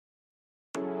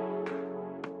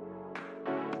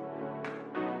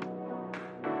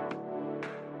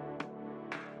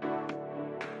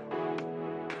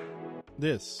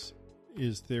This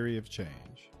is Theory of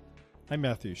Change. I'm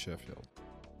Matthew Sheffield.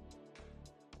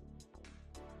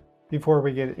 Before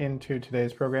we get into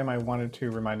today's program, I wanted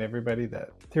to remind everybody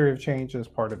that Theory of Change is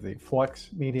part of the Flux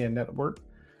Media Network.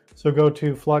 So go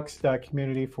to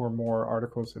flux.community for more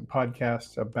articles and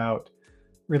podcasts about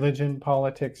religion,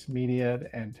 politics, media,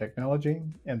 and technology,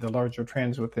 and the larger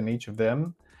trends within each of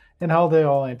them, and how they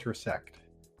all intersect.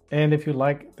 And if you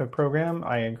like the program,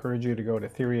 I encourage you to go to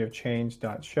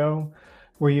theoryofchange.show,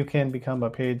 where you can become a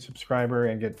paid subscriber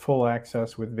and get full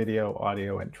access with video,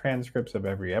 audio, and transcripts of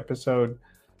every episode.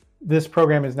 This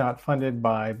program is not funded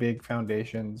by big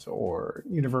foundations or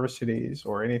universities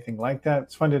or anything like that.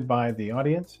 It's funded by the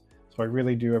audience, so I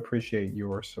really do appreciate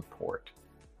your support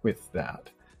with that.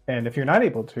 And if you're not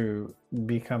able to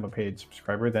become a paid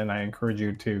subscriber, then I encourage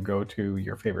you to go to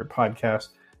your favorite podcast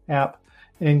app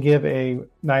and give a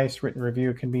nice written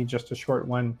review. It can be just a short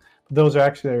one. Those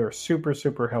are super,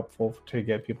 super helpful to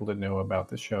get people to know about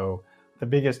the show. The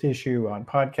biggest issue on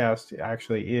podcasts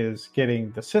actually is getting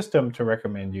the system to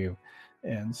recommend you.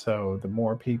 And so the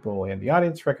more people in the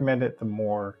audience recommend it, the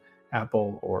more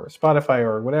Apple or Spotify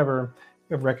or whatever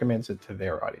recommends it to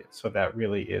their audience. So that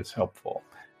really is helpful.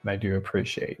 And I do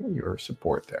appreciate your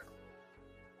support there.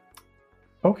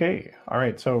 Okay. All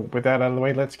right. So with that out of the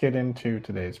way, let's get into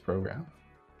today's program.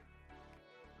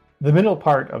 The middle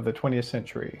part of the 20th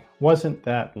century wasn't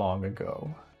that long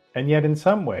ago. And yet in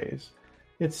some ways,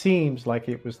 it seems like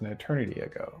it was an eternity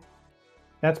ago.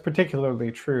 That's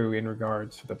particularly true in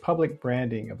regards to the public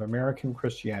branding of American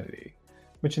Christianity,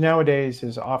 which nowadays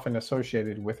is often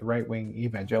associated with right-wing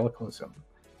evangelicalism,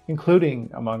 including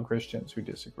among Christians who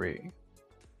disagree.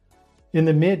 In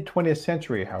the mid-20th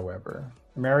century, however,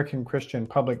 American Christian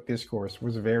public discourse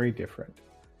was very different,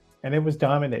 and it was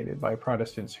dominated by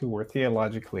Protestants who were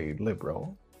theologically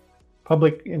liberal.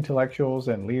 Public intellectuals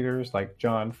and leaders like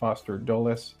John Foster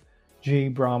Dulles, G.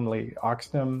 Bromley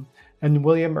Oxnam, and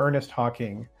William Ernest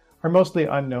Hocking are mostly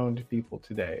unknown to people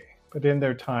today, but in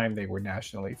their time they were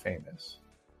nationally famous.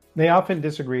 They often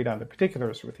disagreed on the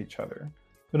particulars with each other,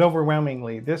 but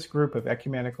overwhelmingly this group of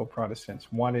ecumenical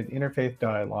Protestants wanted interfaith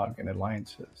dialogue and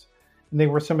alliances, and they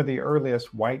were some of the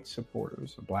earliest white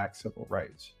supporters of Black civil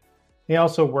rights. They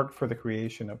also worked for the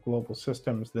creation of global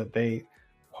systems that they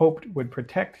hoped would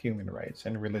protect human rights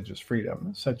and religious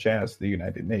freedom, such as the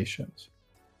United Nations.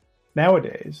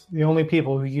 Nowadays, the only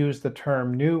people who use the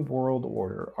term New World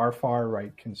Order are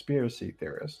far-right conspiracy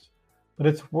theorists, but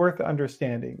it's worth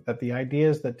understanding that the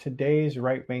ideas that today's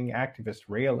right-wing activists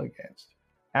rail against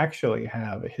actually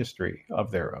have a history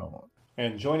of their own.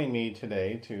 And joining me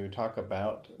today to talk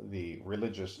about the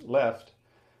religious left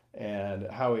and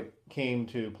how it came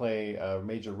to play a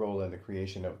major role in the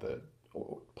creation of the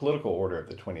political order of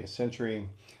the 20th century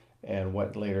and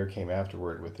what later came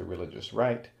afterward with the religious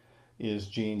right is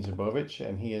Gene Zubovich,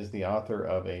 and he is the author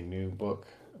of a new book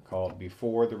called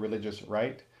Before the Religious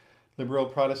Right, Liberal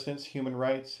Protestants, Human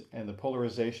Rights, and the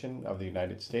Polarization of the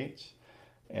United States.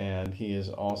 And he is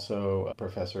also a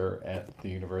professor at the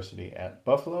University at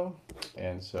Buffalo.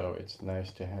 And so it's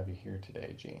nice to have you here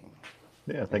today, Gene.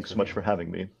 Yeah, thanks so much for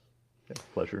having me. Yeah,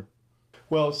 pleasure.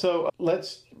 Well, so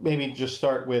let's maybe just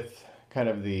start with kind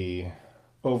of the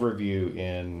overview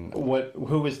in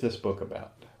who is this book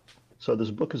about? So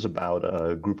this book is about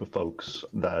a group of folks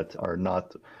that are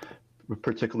not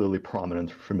particularly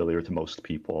prominent or familiar to most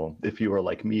people. If you are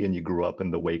like me and you grew up in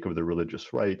the wake of the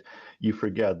religious right, you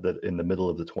forget that in the middle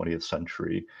of the 20th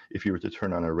century, if you were to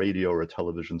turn on a radio or a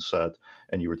television set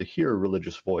and you were to hear a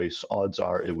religious voice, odds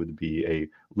are it would be a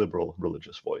liberal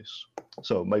religious voice.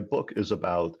 So my book is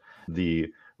about the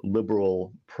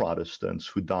liberal Protestants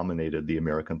who dominated the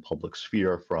American public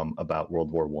sphere from about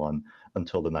World War I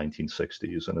until the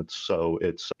 1960s. And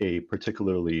it's a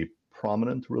particularly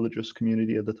prominent religious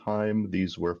community at the time.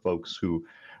 These were folks who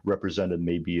represented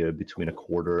maybe between a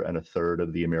quarter and a third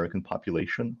of the American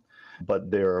population.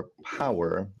 But their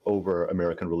power over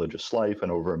American religious life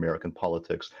and over American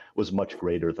politics was much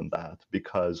greater than that,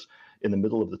 because in the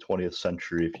middle of the 20th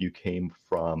century,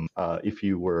 if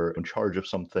you were in charge of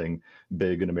something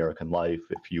big in American life,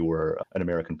 if you were an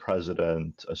American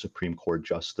president, a Supreme Court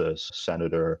justice,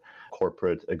 senator,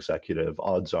 corporate executive,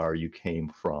 odds are you came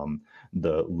from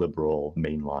the liberal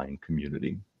mainline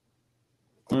community.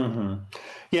 Mm-hmm.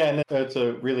 Yeah, and that's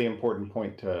a really important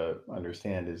point to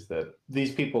understand, is that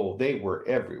these people, they were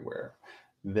everywhere.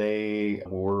 They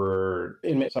were,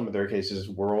 in some of their cases,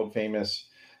 world famous,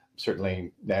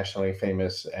 certainly nationally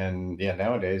famous, and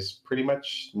nowadays pretty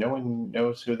much no one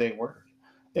knows who they were.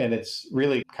 And it's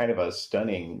really kind of a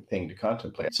stunning thing to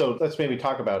contemplate. So let's maybe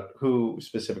talk about who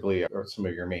specifically are some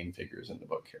of your main figures in the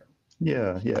book here.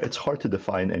 Yeah. It's hard to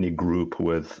define any group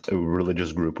with a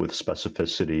religious group with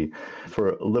specificity.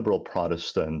 For liberal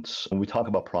Protestants, when we talk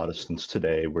about Protestants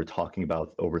today, we're talking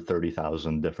about over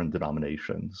 30,000 different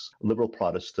denominations. Liberal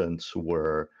Protestants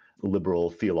were liberal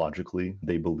theologically.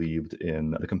 They believed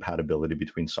in the compatibility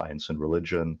between science and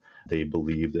religion. They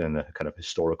believed in a kind of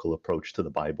historical approach to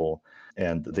the Bible.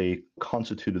 And they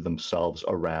constituted themselves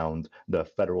around the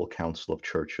Federal Council of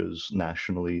Churches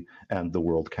nationally and the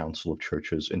World Council of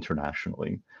Churches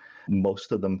internationally.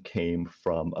 Most of them came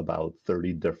from about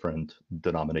 30 different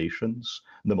denominations,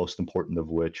 the most important of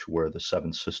which were the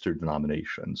seven sister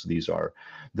denominations. These are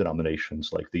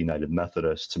denominations like the United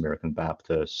Methodists, American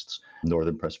Baptists,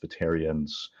 Northern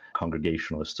Presbyterians,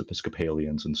 Congregationalists,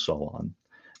 Episcopalians, and so on.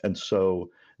 And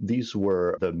so these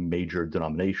were the major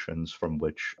denominations from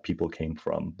which people came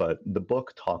from. But the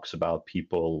book talks about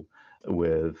people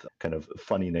with kind of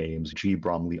funny names: G.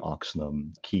 Bromley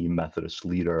Oxnam, key Methodist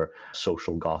leader,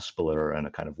 social gospeler, and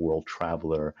a kind of world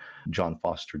traveler; John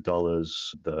Foster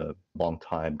Dulles, the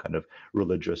longtime kind of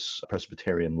religious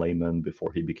Presbyterian layman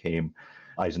before he became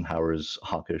Eisenhower's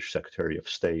hawkish Secretary of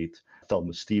State;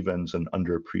 Thelma Stevens, an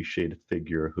underappreciated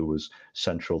figure who was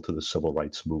central to the civil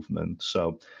rights movement.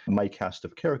 So my cast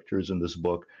of characters in this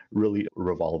book really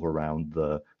revolve around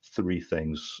the three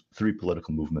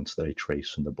political movements that I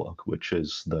trace in the book, which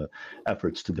is the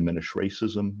efforts to diminish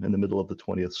racism in the middle of the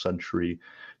 20th century,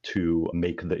 to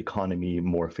make the economy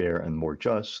more fair and more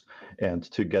just, and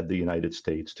to get the United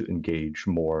States to engage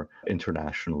more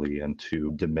internationally and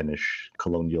to diminish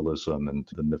colonialism and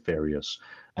the nefarious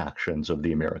actions of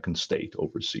the American state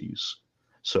overseas.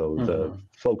 So the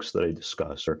folks that I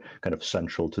discuss are kind of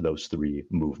central to those three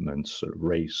movements: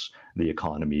 race, the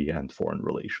economy, and foreign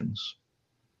relations.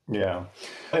 Yeah.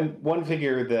 And one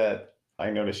figure that I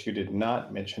noticed you did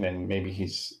not mention, and maybe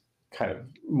he's kind of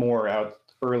more out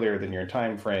earlier than your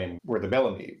time frame, were the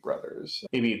Bellamy brothers.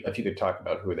 Maybe if you could talk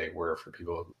about who they were for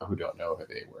people who don't know who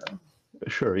they were.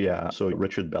 Sure, yeah. So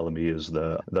Richard Bellamy is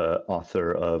the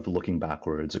author of Looking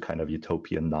Backwards, a kind of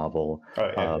utopian novel.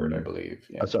 Edward, I believe.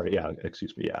 Yeah. Sorry, yeah,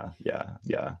 excuse me.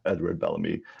 Yeah. Edward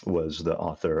Bellamy was the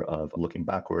author of Looking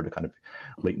Backward, a kind of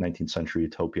late 19th century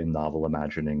utopian novel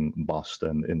imagining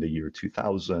Boston in the year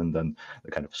 2000 and the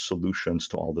kind of solutions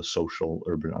to all the social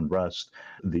urban unrest.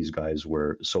 These guys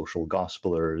were social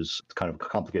gospelers. It's kind of a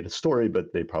complicated story,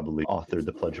 but they probably authored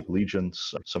the Pledge of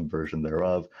Allegiance, some version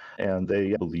thereof, and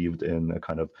they believed in a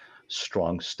kind of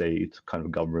strong state, kind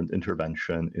of government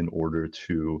intervention in order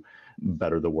to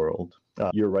better the world.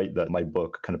 You're right that my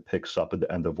book kind of picks up at the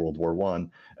end of World War I,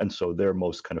 and so their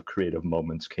most kind of creative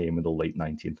moments came in the late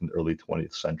 19th and early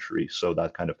 20th century. So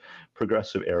that kind of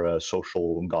progressive era,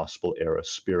 social gospel era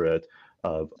spirit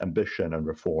of ambition and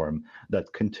reform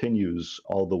that continues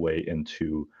all the way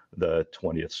into the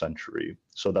 20th century.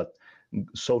 So that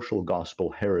social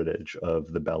gospel heritage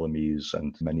of the Bellamys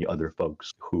and many other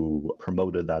folks who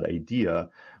promoted that idea.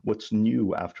 What's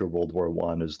new after World War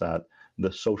I is that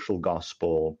the social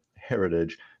gospel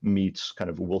heritage meets kind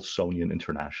of Wilsonian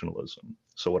internationalism.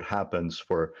 So what happens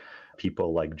for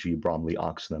people like G. Bromley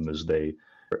Oxnam is they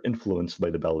are influenced by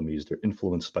the Bellamys, they're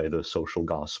influenced by the social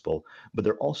gospel, but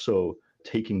they're also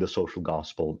taking the social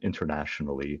gospel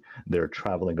internationally. They're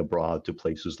traveling abroad to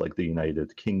places like the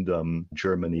United Kingdom,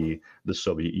 Germany, the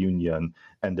Soviet Union,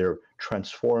 and they're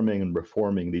transforming and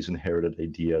reforming these inherited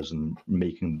ideas and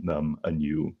making them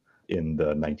anew in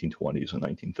the 1920s and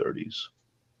 1930s.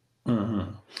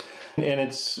 Mm-hmm. And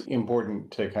it's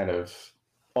important to kind of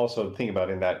also think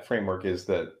about in that framework is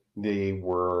that they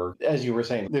were, as you were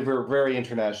saying, they were very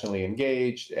internationally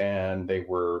engaged, and they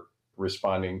were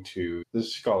responding to the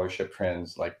scholarship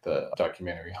trends like the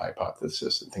documentary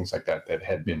hypothesis and things like that that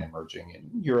had been emerging in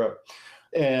Europe.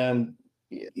 And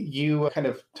you kind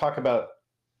of talk about,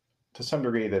 to some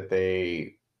degree, that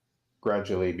they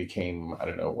gradually became, I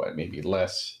don't know what, maybe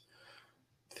less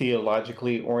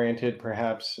theologically oriented,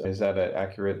 perhaps. Is that an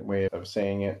accurate way of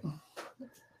saying it?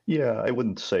 Yeah, I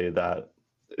wouldn't say that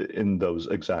in those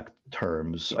exact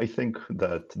terms. I think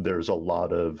that there's a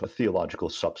lot of theological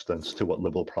substance to what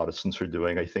liberal Protestants are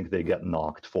doing. I think they get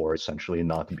knocked for essentially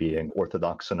not being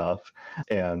orthodox enough.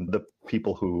 And the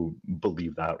people who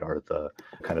believe that are the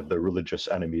kind of the religious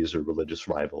enemies or religious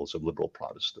rivals of liberal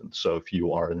Protestants. So if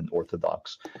you are an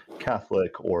Orthodox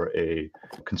Catholic or a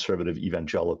conservative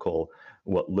evangelical,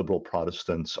 what liberal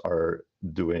Protestants are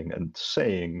doing and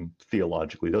saying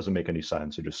theologically doesn't make any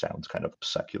sense. It just sounds kind of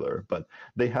secular. But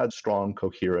they had strong,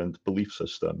 coherent belief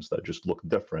systems that just look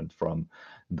different from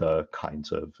the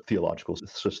kinds of theological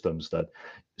systems that,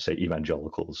 say,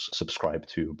 evangelicals subscribe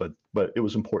to. But it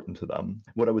was important to them.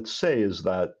 What I would say is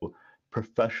that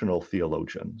professional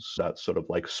theologians, that sort of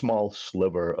like small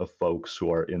sliver of folks who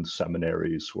are in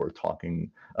seminaries who are talking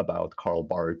about Karl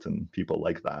Barth and people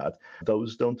like that.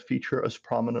 Those don't feature as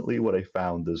prominently. What I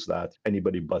found is that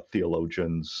anybody but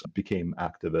theologians became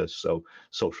activists. So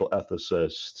social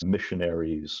ethicists,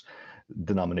 missionaries,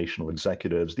 denominational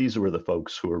executives, these were the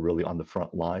folks who were really on the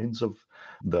front lines of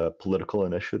the political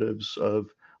initiatives of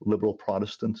liberal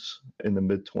Protestants in the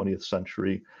mid 20th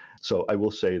century. So I will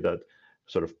say that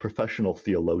sort of professional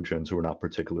theologians who were not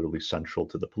particularly central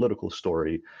to the political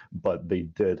story, but they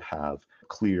did have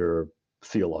clear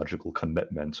theological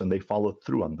commitments, and they followed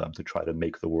through on them to try to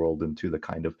make the world into the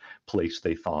kind of place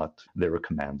they thought they were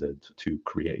commanded to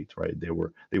create, right?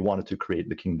 They wanted to create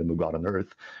the kingdom of God on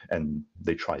earth, and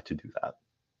they tried to do that.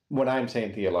 When I'm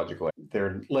saying theological,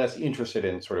 they're less interested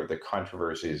in sort of the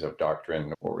controversies of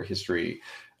doctrine or history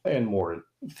and more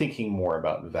thinking more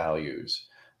about values.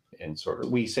 And sort of,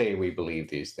 we say we believe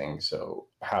these things, so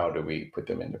how do we put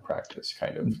them into practice,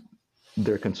 kind of?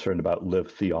 They're concerned about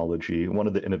lived theology. One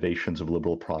of the innovations of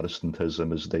liberal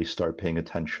Protestantism is they start paying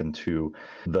attention to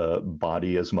the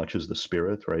body as much as the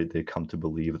spirit, right? They come to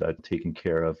believe that taking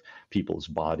care of people's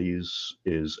bodies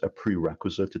is a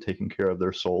prerequisite to taking care of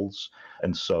their souls.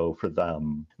 And so for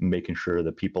them, making sure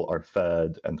that people are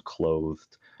fed and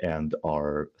clothed and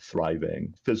are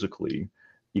thriving physically,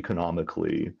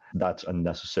 economically, that's a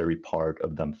necessary part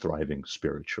of them thriving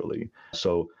spiritually.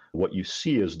 So what you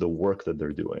see is the work that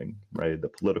they're doing, right? The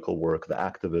political work, the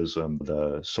activism,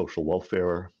 the social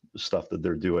welfare stuff that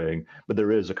they're doing, but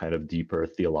there is a kind of deeper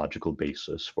theological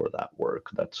basis for that work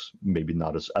that's maybe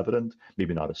not as evident,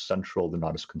 maybe not as central. They're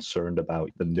not as concerned about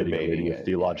the nitty-gritty of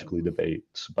theologically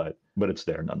debates, but it's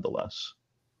there nonetheless.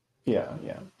 Yeah.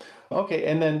 Okay,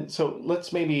 and then so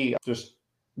let's maybe just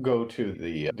go to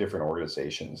the different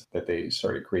organizations that they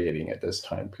started creating at this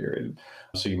time period.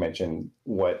 So you mentioned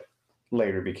what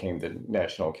later became the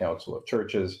National Council of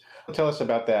Churches. Tell us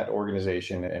about that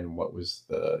organization and what was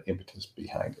the impetus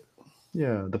behind it.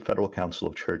 Yeah, the Federal Council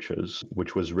of Churches,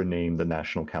 which was renamed the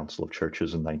National Council of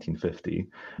Churches in 1950.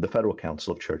 The Federal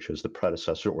Council of Churches, the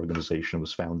predecessor organization,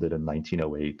 was founded in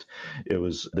 1908. It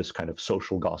was this kind of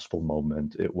social gospel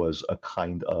moment. It was a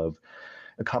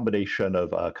combination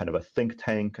of kind of a think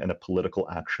tank and a political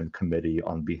action committee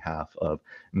on behalf of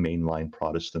mainline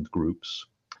Protestant groups.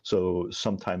 So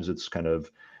sometimes it's kind of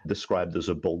described as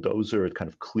a bulldozer. It kind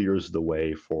of clears the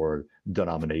way for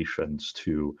denominations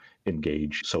to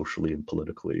engage socially and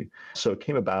politically. So it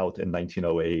came about in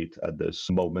 1908 at this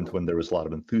moment when there was a lot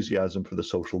of enthusiasm for the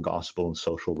social gospel and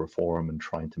social reform and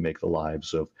trying to make the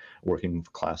lives of working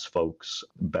class folks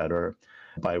better.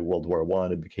 By World War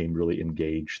I, it became really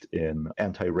engaged in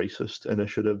anti-racist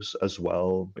initiatives as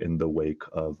well in the wake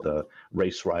of the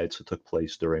race riots that took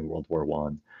place during World War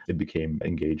I. It became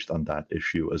engaged on that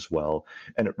issue as well.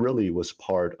 And it really was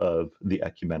part of the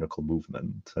ecumenical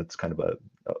movement. That's kind of an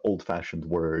old-fashioned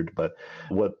word, but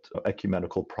what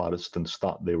ecumenical Protestants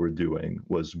thought they were doing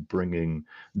was bringing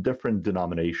different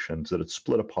denominations that had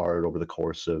split apart over the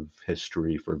course of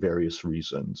history for various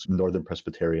reasons. Northern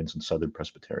Presbyterians and Southern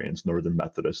Presbyterians, Northern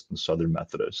Methodists and Southern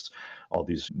Methodists, all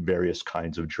these various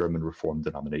kinds of German Reformed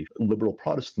denominations. Liberal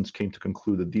Protestants came to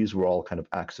conclude that these were all kind of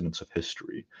accidents of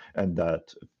history and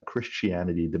that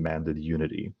Christianity demanded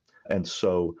unity. And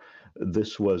so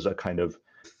this was a kind of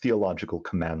theological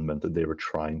commandment that they were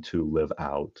trying to live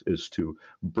out, is to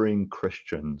bring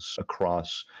Christians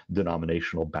across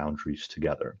denominational boundaries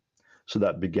together. So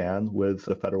that began with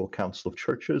the Federal Council of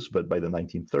Churches, but by the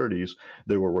 1930s,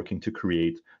 they were working to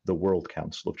create the World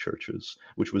Council of Churches,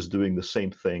 which was doing the same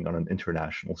thing on an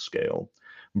international scale,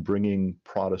 bringing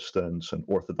Protestants and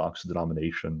Orthodox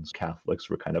denominations. Catholics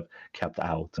were kind of kept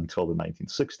out until the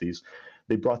 1960s.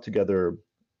 They brought together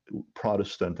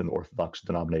Protestant and Orthodox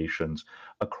denominations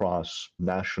across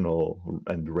national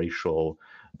and racial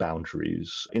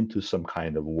boundaries into some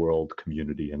kind of world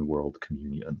community and world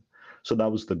communion. So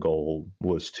that was the goal,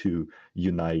 was to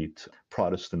unite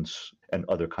Protestants and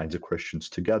other kinds of Christians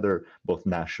together, both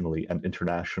nationally and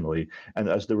internationally. And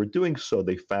as they were doing so,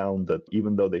 they found that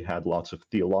even though they had lots of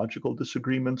theological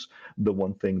disagreements, the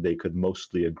one thing they could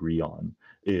mostly agree on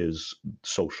is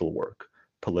social work,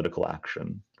 political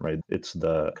action, right? It's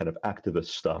the kind of activist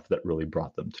stuff that really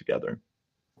brought them together.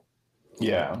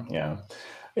 Yeah.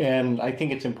 And I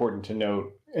think it's important to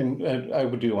note, and I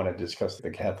do want to discuss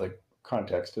the Catholic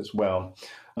context as well.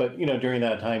 But, during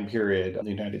that time period, the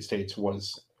United States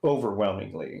was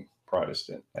overwhelmingly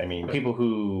Protestant. I mean, people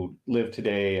who live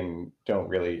today and don't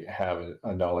really have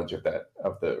a knowledge of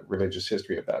the religious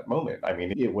history of that moment. I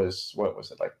mean, it was, what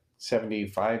was it, like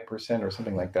 75% or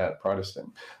something like that Protestant.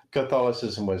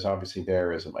 Catholicism was obviously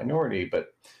there as a minority,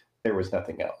 but there was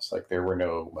nothing else. Like there were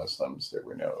no Muslims, there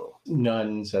were no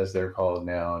nuns, as they're called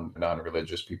now,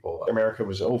 non-religious people. America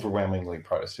was overwhelmingly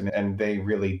Protestant, and they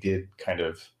really did kind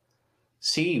of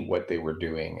see what they were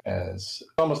doing as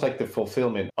almost like the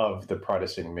fulfillment of the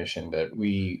Protestant mission, that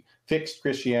we fixed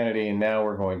Christianity and now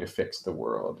we're going to fix the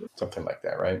world. Something like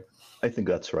that, right? I think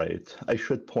that's right. I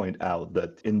should point out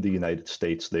that in the United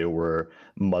States, there were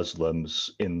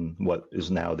Muslims in what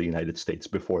is now the United States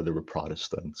before there were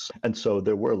Protestants. And so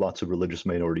there were lots of religious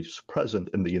minorities present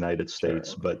in the United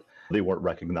States, Sure. but they weren't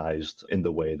recognized in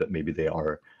the way that maybe they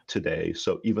are today.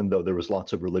 So even though there was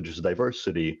lots of religious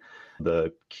diversity,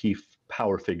 the key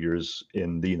power figures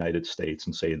in the United States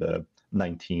in, say, the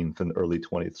 19th and early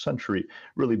 20th century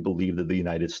really believed that the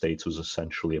United States was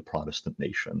essentially a Protestant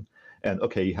nation. And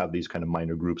okay, you have these kind of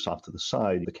minor groups off to the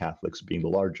side, the Catholics being the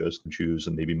largest, Jews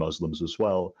and maybe Muslims as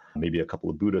well, maybe a couple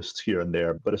of Buddhists here and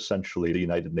there, but essentially the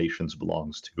United Nations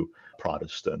belongs to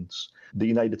Protestants. The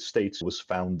United States was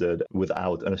founded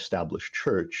without an established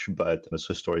church, but as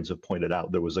historians have pointed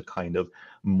out, there was a kind of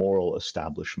moral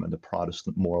establishment, a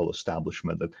Protestant moral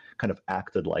establishment that kind of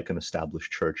acted like an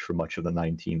established church for much of the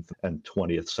 19th and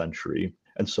 20th century.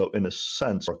 And so, in a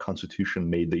sense, our Constitution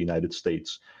made the United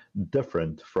States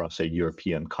different from, say,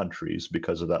 European countries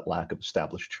because of that lack of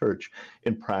established church.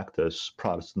 In practice,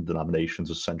 Protestant denominations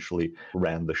essentially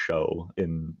ran the show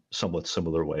in somewhat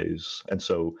similar ways. And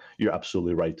so you're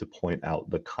absolutely right to point out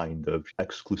the kind of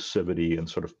exclusivity and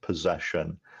sort of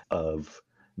possession of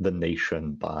the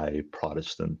nation by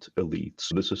Protestant elites.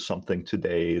 This is something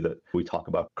today that we talk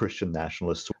about. Christian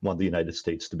nationalists want the United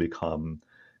States to become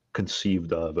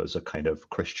conceived of as a kind of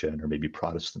Christian or maybe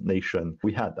Protestant nation.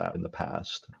 We had that in the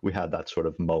past. We had that sort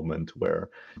of moment where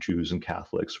Jews and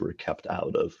Catholics were kept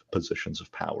out of positions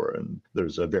of power, and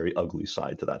there's a very ugly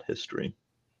side to that history.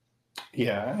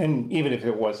 Yeah, and even if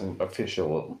it wasn't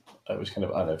official, it was kind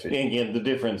of unofficial. And again, the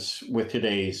difference with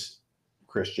today's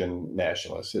Christian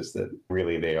nationalists is that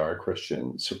really they are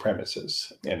Christian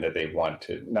supremacists, and that they want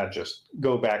to not just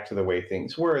go back to the way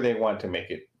things were, they want to make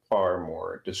it far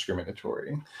more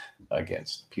discriminatory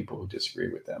against people who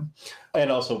disagree with them, and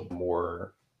also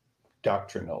more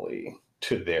doctrinally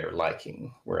to their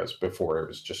liking, whereas before it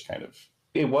was just kind of,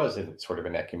 it was sort of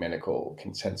an ecumenical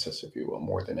consensus, if you will,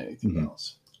 more than anything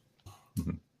else.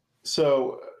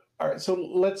 So, all right, so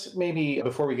let's maybe,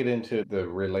 before we get into the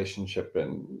relationship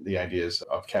and the ideas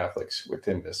of Catholics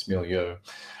within this milieu,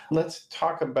 let's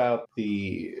talk about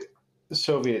the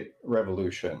Soviet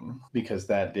Revolution, because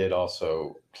that did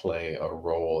also play a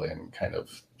role in kind of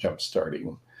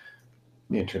jump-starting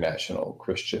international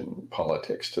Christian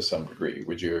politics to some degree.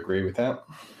 Would you agree with that?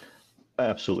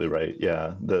 Absolutely right.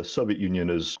 Yeah. The Soviet Union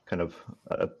is kind of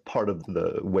a part of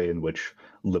the way in which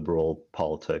liberal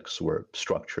politics were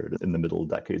structured in the middle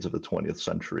decades of the 20th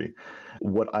century.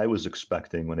 What I was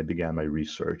expecting when I began my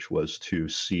research was to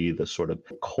see the sort of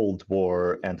Cold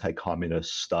War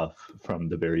anti-communist stuff from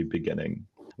the very beginning.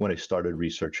 When I started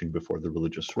researching before the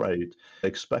religious right, I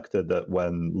expected that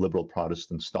when liberal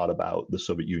Protestants thought about the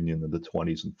Soviet Union in the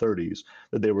 20s and 30s,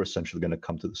 that they were essentially going to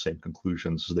come to the same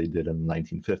conclusions as they did in the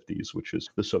 1950s, which is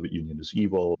the Soviet Union is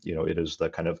evil. You know, it is the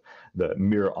kind of the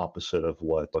mirror opposite of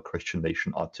what a Christian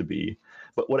nation ought to be.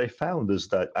 But what I found is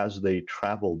that as they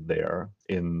traveled there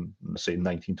in, say,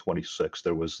 1926,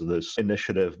 there was this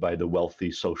initiative by the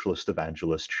wealthy socialist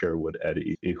evangelist Sherwood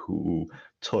Eddy, who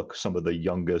took some of the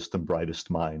youngest and brightest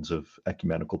minds of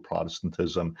ecumenical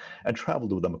Protestantism and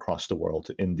traveled with them across the world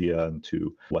to India and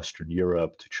to Western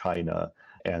Europe, to China,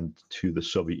 and to the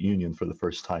Soviet Union for the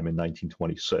first time in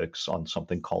 1926 on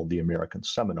something called the American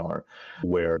Seminar,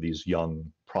 where these young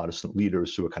Protestant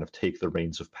leaders who would kind of take the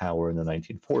reins of power in the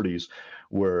 1940s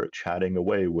were chatting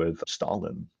away with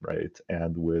Stalin, right,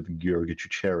 and with Georgy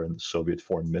Chicherin, the Soviet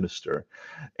foreign minister.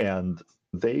 And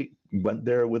they went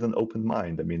there with an open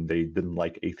mind. I mean, they didn't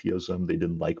like atheism, they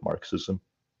didn't like Marxism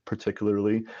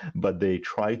particularly, but they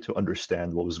tried to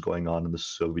understand what was going on in the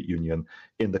Soviet Union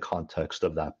in the context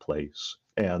of that place.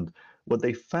 And what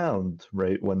they found,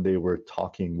 right, when they were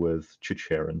talking with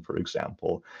Chicherin, for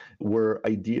example, were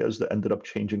ideas that ended up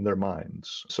changing their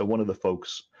minds. So one of the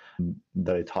folks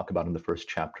that I talk about in the first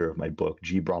chapter of my book,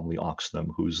 G. Bromley Oxnam,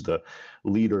 who's the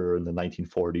leader in the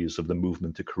 1940s of the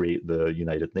movement to create the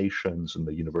United Nations and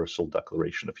the Universal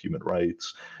Declaration of Human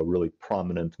Rights, a really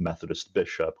prominent Methodist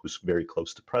bishop who's very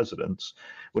close to presidents.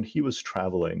 When he was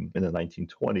traveling in the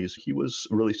 1920s, he was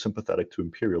really sympathetic to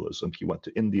imperialism. He went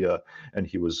to India, and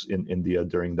he was in India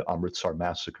during the Amritsar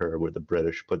massacre, where the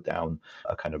British put down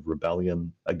a kind of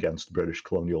rebellion against British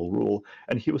colonial rule,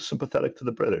 and he was sympathetic to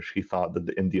the British. He thought that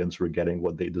the Indians were getting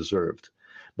what they deserved.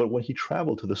 But when he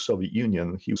traveled to the Soviet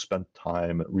Union, he spent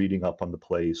time reading up on the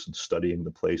place and studying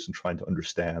the place and trying to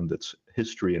understand its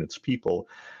history and its people.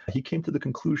 He came to the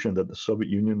conclusion that the Soviet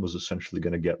Union was essentially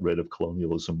going to get rid of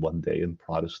colonialism one day, and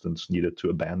Protestants needed to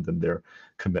abandon their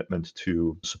commitment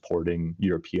to supporting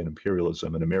European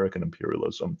imperialism and American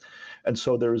imperialism. And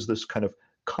so there is this kind of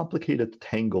complicated,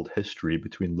 tangled history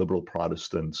between liberal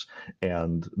Protestants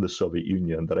and the Soviet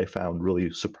Union that I found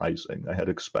really surprising. I had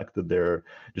expected there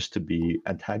just to be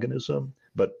antagonism,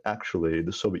 but actually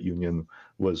the Soviet Union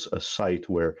was a site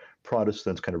where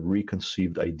Protestants kind of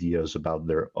reconceived ideas about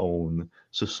their own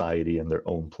society and their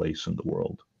own place in the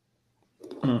world.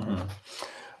 Mm-hmm.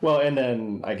 Well, and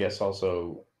then I guess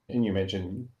also, and you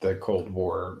mentioned the Cold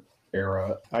War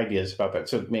era ideas about that.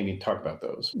 So maybe talk about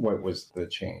those. What was the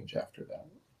change after that?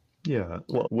 Yeah,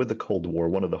 well, with the Cold War,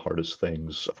 one of the hardest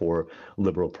things for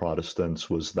liberal Protestants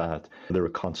was that they were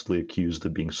constantly accused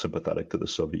of being sympathetic to the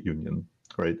Soviet Union,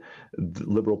 right? The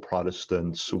liberal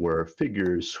Protestants were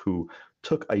figures who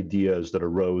took ideas that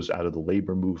arose out of the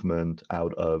labor movement,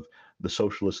 out of the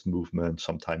socialist movement,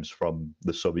 sometimes from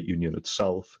the Soviet Union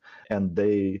itself, and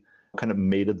they kind of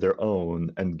made it their own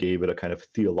and gave it a kind of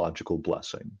theological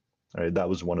blessing. Right? That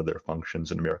was one of their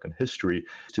functions in American history,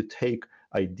 to take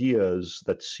ideas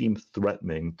that seem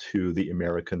threatening to the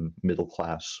American middle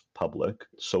class public,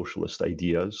 socialist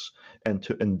ideas, and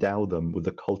to endow them with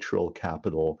the cultural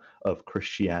capital of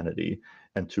Christianity,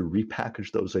 and to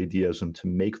repackage those ideas and to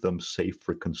make them safe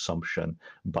for consumption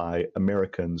by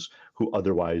Americans who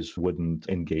otherwise wouldn't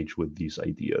engage with these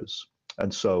ideas.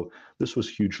 And so this was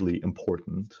hugely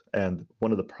important. And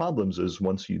one of the problems is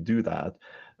once you do that,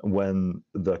 when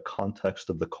the context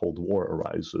of the Cold War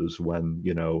arises, when,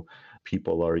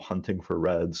 people are hunting for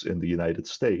Reds in the United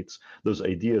States, those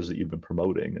ideas that you've been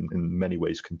promoting and in many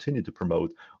ways continue to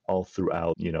promote all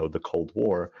throughout, the Cold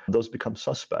War, those become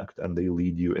suspect and they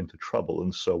lead you into trouble.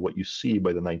 And so what you see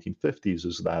by the 1950s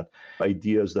is that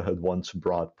ideas that had once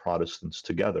brought Protestants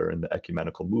together in the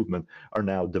ecumenical movement are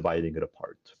now dividing it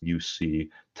apart. You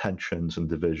see tensions and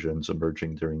divisions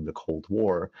emerging during the Cold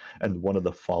War, and one of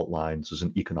the fault lines is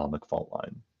an economic fault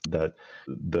line, that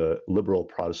the liberal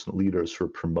Protestant leaders who are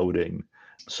promoting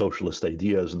socialist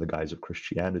ideas in the guise of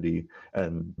Christianity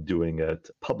and doing it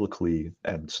publicly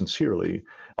and sincerely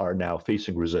are now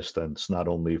facing resistance, not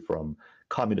only from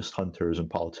communist hunters and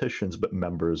politicians, but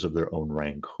members of their own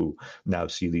rank who now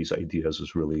see these ideas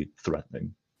as really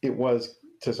threatening. It was,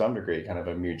 to some degree, kind of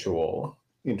a mutual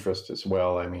interest as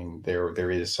well. I mean,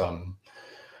 there is some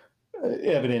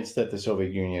evidence that the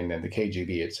Soviet Union and the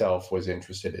KGB itself was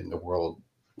interested in the World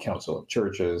Council of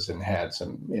Churches and had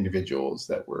some individuals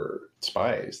that were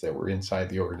spies that were inside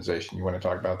the organization. You want to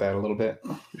talk about that a little bit?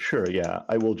 Sure, yeah.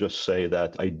 I will just say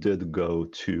that I did go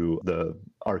to the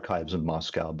archives in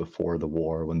Moscow before the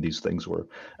war when these things were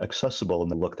accessible,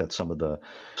 and I looked at some of the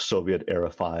Soviet era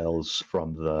files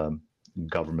from the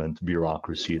government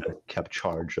bureaucracy that kept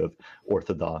charge of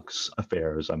Orthodox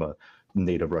affairs. I'm a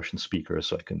native Russian speaker,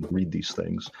 so I can read these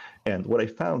things. And what I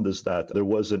found is that there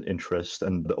was an interest,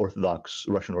 and the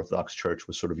Russian Orthodox Church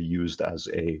was sort of used as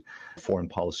a foreign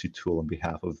policy tool on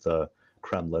behalf of the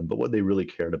Kremlin. But what they really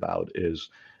cared about is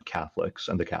Catholics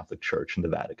and the Catholic Church and the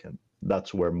Vatican.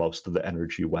 That's where most of the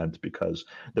energy went, because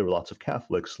there were lots of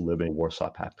Catholics living in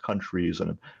Warsaw Pact countries and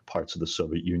in parts of the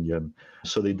Soviet Union.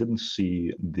 So they didn't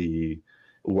see the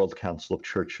World Council of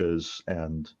Churches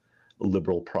and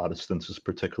liberal Protestants as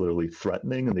particularly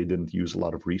threatening, and they didn't use a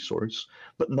lot of resource.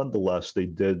 But nonetheless, they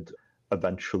did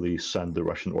eventually send the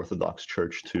Russian Orthodox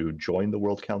Church to join the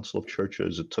World Council of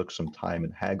Churches. It took some time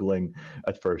and haggling.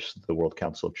 At first, the World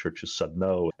Council of Churches said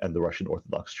no, and the Russian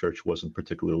Orthodox Church wasn't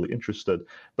particularly interested.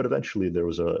 But eventually, there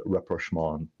was a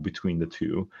rapprochement between the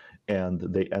two, and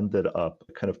they ended up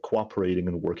kind of cooperating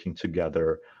and working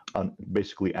together on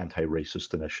basically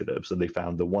anti-racist initiatives. And they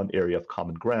found the one area of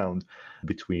common ground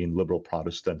between liberal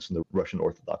Protestants and the Russian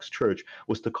Orthodox Church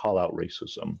was to call out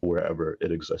racism wherever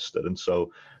it existed. And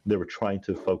so they were trying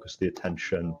to focus the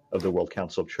attention of the World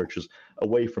Council of Churches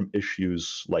away from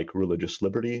issues like religious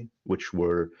liberty, which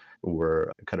were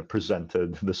kind of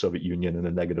presented the Soviet Union in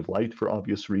a negative light for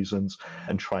obvious reasons,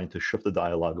 and trying to shift the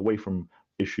dialogue away from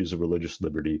issues of religious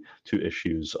liberty to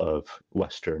issues of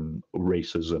Western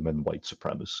racism and white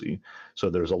supremacy.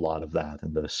 So there's a lot of that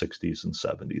in the 60s and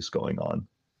 70s going on.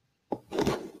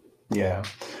 Yeah.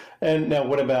 And now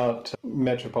what about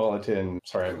Metropolitan?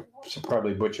 Sorry, I'm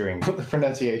probably butchering the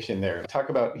pronunciation there. Talk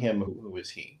about him. Who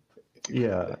was he?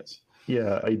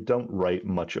 Yeah, I don't write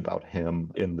much about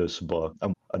him in this book.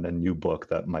 and a new book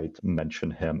that might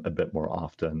mention him a bit more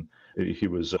often. He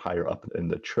was higher up in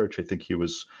the church. I think he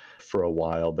was, for a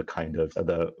while,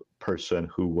 the person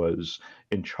who was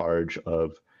in charge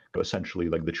of essentially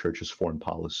like the church's foreign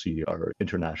policy or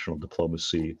international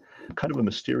diplomacy. Kind of a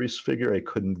mysterious figure. I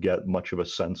couldn't get much of a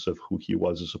sense of who he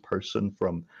was as a person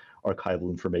from archival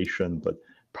information, but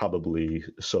probably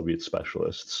Soviet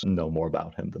specialists know more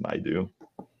about him than I do.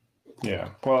 Yeah.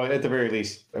 Well, at the very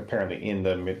least, apparently in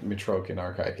the Mitrokhin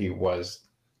archive, he was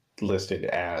listed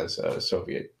as a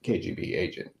Soviet KGB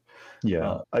agent.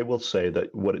 Yeah, I will say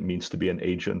that what it means to be an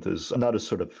agent is not as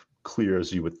sort of clear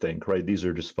as you would think, right? These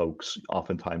are just folks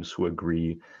oftentimes who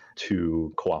agree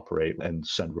to cooperate and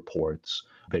send reports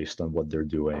based on what they're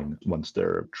doing once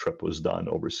their trip was done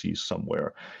overseas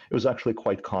somewhere. It was actually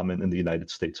quite common in the United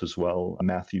States as well.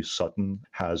 Matthew Sutton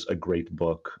has a great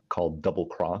book called Double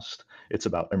Crossed. It's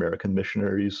about American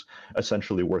missionaries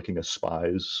essentially working as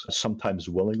spies, sometimes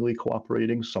willingly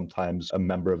cooperating, sometimes a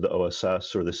member of the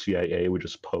OSS or the CIA would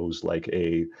just pose like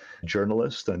a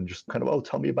journalist and just kind of, oh,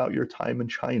 tell me about your time in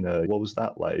China. What was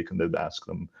that like? And they'd ask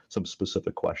them some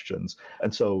specific questions.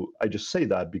 And so I just say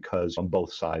that because on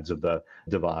both sides of the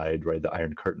divide, right, the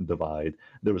Iron Curtain divide,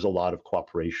 there was a lot of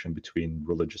cooperation between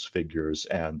religious figures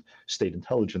and state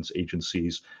intelligence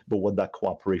agencies. But what that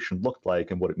cooperation looked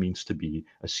like and what it means to be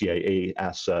a CIA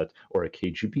asset or a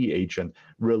KGB agent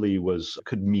really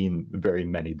could mean very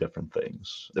many different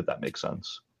things, if that makes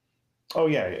sense. Oh,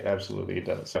 yeah, absolutely it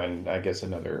does. And I guess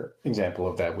another example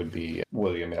of that would be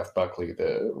William F. Buckley,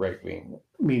 the right-wing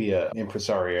media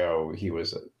impresario. He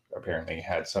was apparently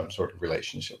had some sort of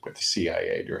relationship with the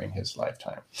CIA during his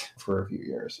lifetime for a few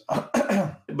years.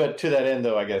 But to that end,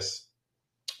 though, I guess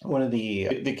one of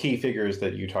the key figures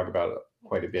that you talk about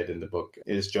quite a bit in the book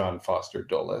is John Foster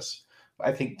Dulles.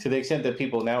 I think to the extent that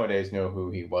people nowadays know who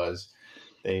he was,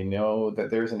 they know that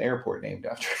there's an airport named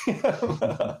after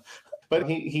him. But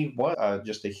he was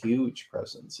just a huge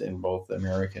presence in both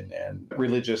American and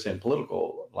religious and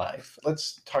political life.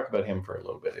 Let's talk about him for a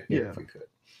little bit, if we could.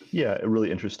 Yeah, a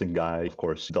really interesting guy. Of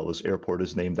course, Dulles Airport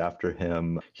is named after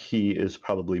him. He is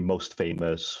probably most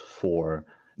famous for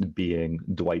being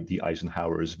Dwight D.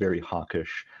 Eisenhower's very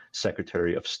hawkish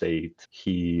Secretary of State.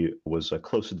 He was a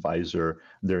close advisor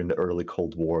during the early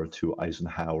Cold War to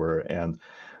Eisenhower and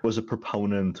was a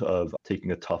proponent of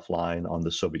taking a tough line on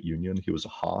the Soviet Union. He was a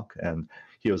hawk, and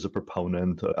he was a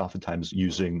proponent of oftentimes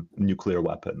using nuclear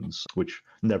weapons, which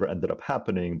never ended up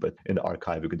happening. But in the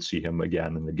archive, you can see him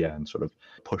again and again sort of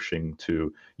pushing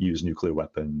to use nuclear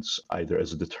weapons either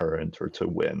as a deterrent or to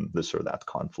win this or that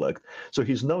conflict. So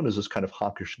he's known as this kind of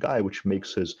hawkish guy, which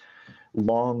makes his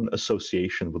long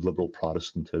association with liberal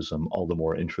Protestantism all the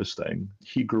more interesting.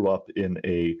 He grew up in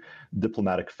a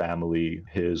diplomatic family.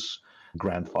 His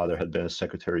grandfather had been a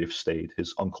Secretary of State.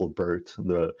 His uncle Bert,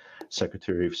 the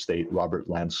Secretary of State, Robert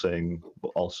Lansing,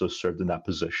 also served in that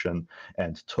position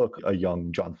and took a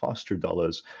young John Foster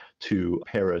Dulles to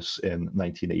Paris in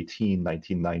 1918,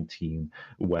 1919,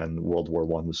 when World War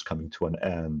I was coming to an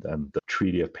end and the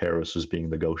Treaty of Paris was being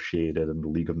negotiated and the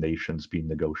League of Nations being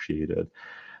negotiated.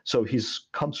 So he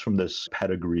comes from this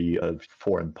pedigree of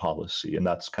foreign policy, and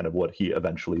that's kind of what he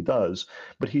eventually does.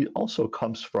 But he also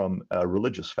comes from a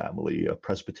religious family, a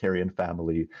Presbyterian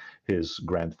family. His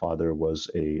grandfather was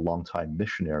a longtime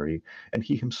missionary, and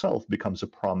he himself becomes a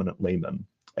prominent layman.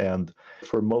 And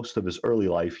for most of his early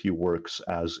life, he works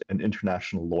as an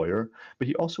international lawyer, but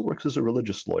he also works as a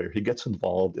religious lawyer. He gets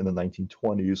involved in the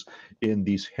 1920s in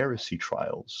these heresy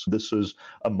trials. This is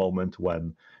a moment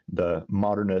when the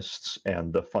modernists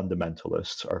and the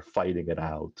fundamentalists are fighting it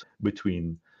out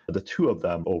between the two of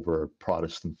them over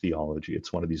Protestant theology.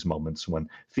 It's one of these moments when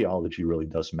theology really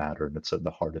does matter and it's at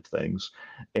the heart of things.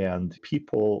 And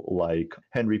people like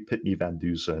Henry Pitney Van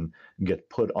Dusen get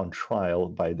put on trial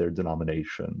by their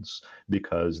denominations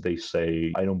because they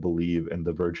say, I don't believe in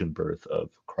the virgin birth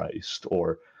of Christ,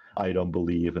 or I don't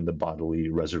believe in the bodily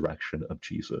resurrection of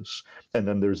Jesus. And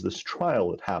then there's this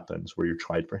trial that happens where you're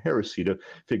tried for heresy to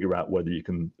figure out whether you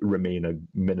can remain a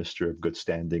minister of good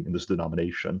standing in this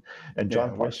denomination. And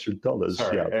John Foster Dulles.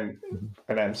 And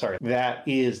I'm sorry, that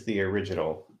is the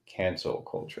original cancel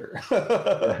culture. That's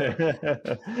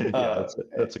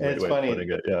a great way of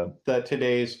putting it. Yeah, that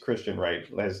today's Christian right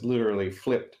has literally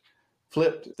flipped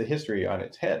the history on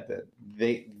its head. That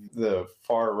the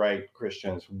far right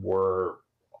Christians were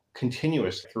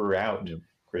continuous throughout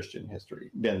Christian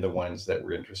history than the ones that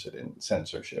were interested in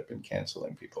censorship and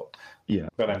canceling people. Yeah.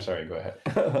 But I'm sorry, go ahead.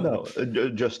 No,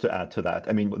 just to add to that,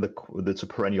 I mean, it's a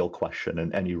perennial question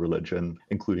in any religion,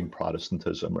 including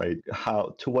Protestantism, right?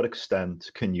 To what extent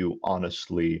can you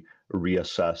honestly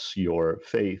reassess your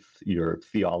faith, your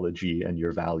theology, and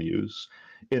your values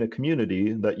in a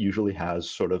community that usually has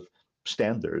sort of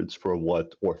standards for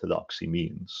what orthodoxy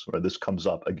means? Right? This comes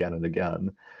up again and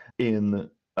again. In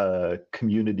a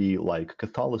community like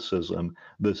Catholicism,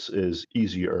 this is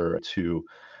easier to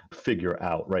figure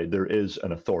out, right? There is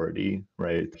an authority,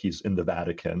 right? He's in the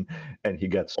Vatican and he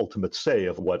gets ultimate say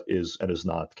of what is and is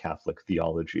not Catholic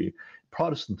theology.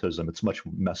 Protestantism, it's much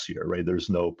messier, right? There's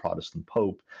no Protestant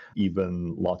pope,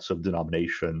 even lots of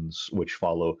denominations which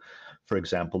follow, for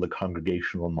example, the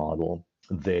congregational model.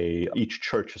 Each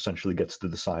church essentially gets to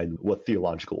decide what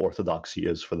theological orthodoxy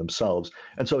is for themselves.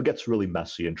 And so it gets really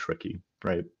messy and tricky,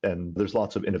 right? And there's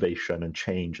lots of innovation and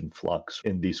change and flux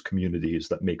in these communities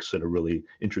that makes it a really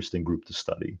interesting group to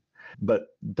study. But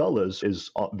Dulles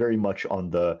is very much on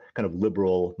the kind of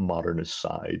liberal modernist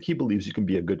side. He believes you can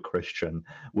be a good Christian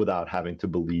without having to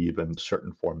believe in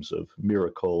certain forms of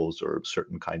miracles or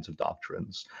certain kinds of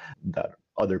doctrines that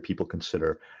other people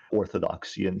consider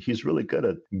orthodoxy. And he's really good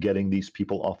at getting these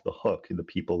people off the hook. The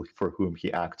people for whom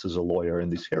he acts as a lawyer in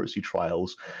these heresy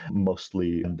trials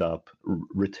mostly end up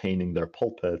retaining their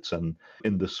pulpits. And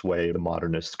in this way, the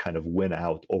modernists kind of win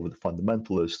out over the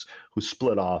fundamentalists who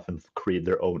split off and create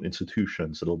their own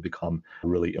institutions that'll become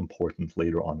really important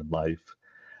later on in life.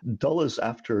 Dulles,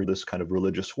 after this kind of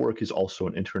religious work, he's also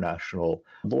an international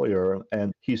lawyer,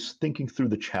 and he's thinking through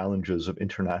the challenges of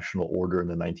international order in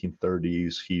the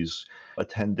 1930s. He's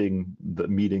attending the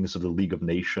meetings of the League of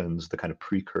Nations, the kind of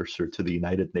precursor to the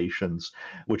United Nations,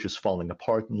 which is falling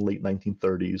apart in the late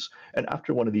 1930s. And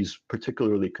after one of these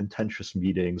particularly contentious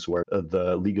meetings where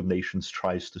the League of Nations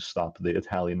tries to stop the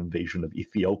Italian invasion of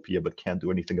Ethiopia but can't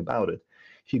do anything about it,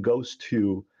 he goes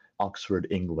to Oxford,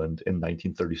 England in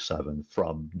 1937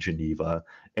 from Geneva.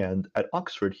 And at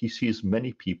Oxford, he sees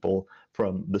many people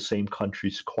from the same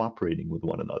countries cooperating with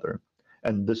one another.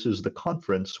 And this is the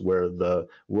conference where the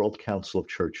World Council of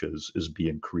Churches is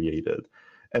being created.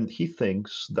 And he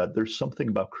thinks that there's something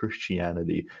about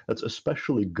Christianity that's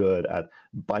especially good at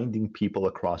binding people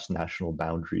across national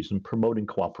boundaries and promoting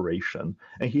cooperation.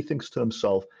 And he thinks to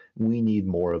himself, we need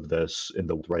more of this in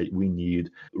the right. We need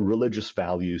religious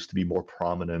values to be more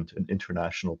prominent in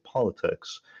international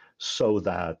politics so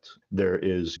that there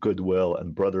is goodwill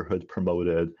and brotherhood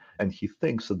promoted. And he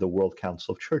thinks that the World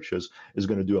Council of Churches is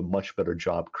going to do a much better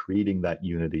job creating that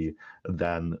unity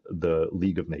than the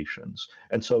League of Nations.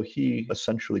 And so he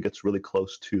essentially gets really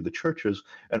close to the churches,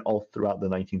 and all throughout the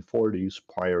 1940s,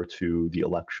 prior to the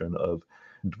election of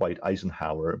Dwight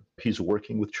Eisenhower, he's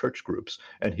working with church groups,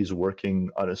 and he's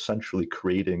working on essentially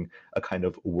creating a kind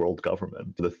of world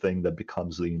government, the thing that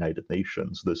becomes the United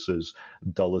Nations. This is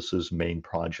Dulles's main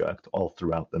project all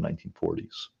throughout the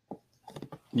 1940s.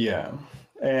 Yeah.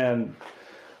 And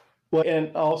well,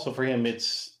 and also for him,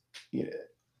 it's,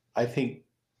 I think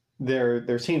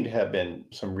there seemed to have been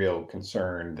some real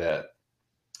concern that,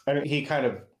 I mean, he kind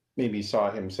of maybe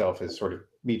saw himself as sort of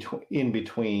in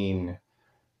between,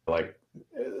 like,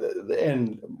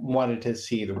 and wanted to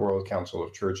see the World Council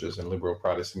of Churches and liberal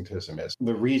Protestantism as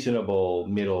the reasonable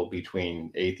middle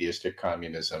between atheistic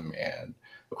communism and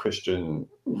Christian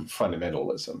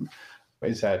fundamentalism.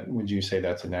 Would you say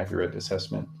that's an accurate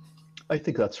assessment? I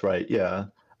think that's right. Yeah.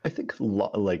 I think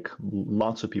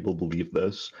lots of people believe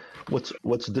this.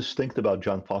 What's distinct about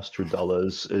John Foster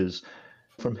Dulles is,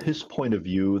 from his point of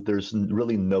view, there's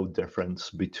really no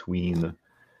difference between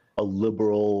a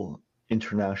liberal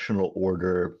international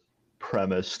order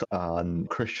premised on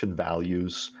Christian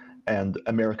values and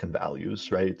American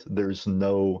values, right? There's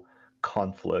no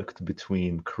conflict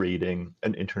between creating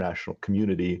an international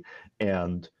community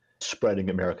and spreading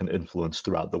American influence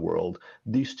throughout the world.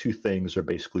 These two things are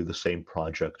basically the same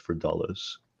project for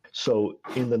Dulles. So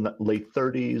in the late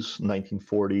 30s,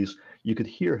 1940s, you could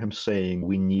hear him saying,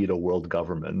 we need a world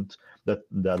government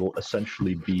that'll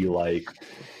essentially be like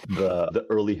the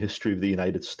early history of the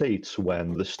United States,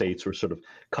 when the states were sort of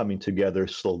coming together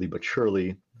slowly but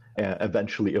surely, and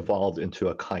eventually evolved into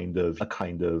a kind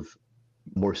of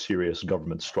more serious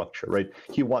government structure, right?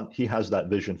 He has that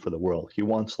vision for the world. He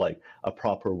wants like a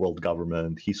proper world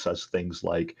government. He says things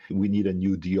like, we need a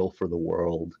new deal for the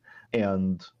world.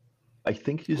 And I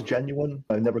think he's genuine.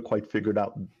 I never quite figured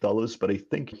out Dulles, but I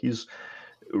think he's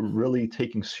really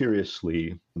taking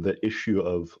seriously the issue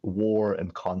of war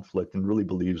and conflict, and really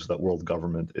believes that world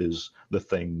government is the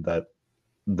thing that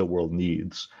the world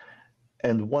needs.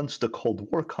 And once the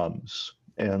Cold War comes,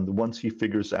 And once he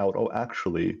figures out, oh,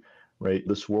 actually, right,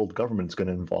 this world government is going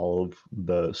to involve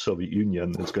the Soviet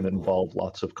Union. It's going to involve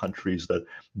lots of countries that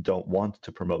don't want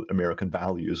to promote American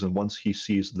values. And once he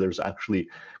sees there's actually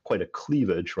quite a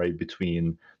cleavage, right,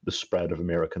 between the spread of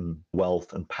American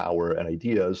wealth and power and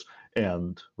ideas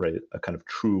and, right, a kind of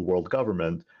true world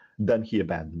government, then he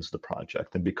abandons the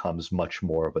project and becomes much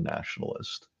more of a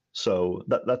nationalist. So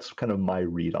that's kind of my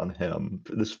read on him.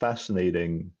 This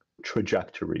fascinating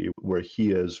trajectory where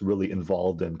he is really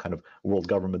involved in kind of world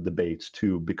government debates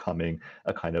to becoming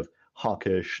a kind of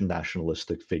hawkish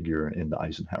nationalistic figure in the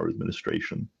Eisenhower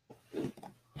administration.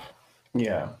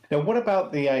 Yeah. Now, what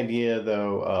about the idea,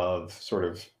 though, of sort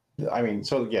of, I mean,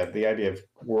 so yeah, the idea of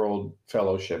world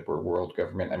fellowship or world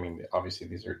government, I mean, obviously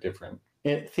these are different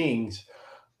things,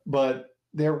 but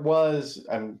there was,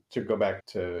 and to go back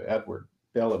to Edward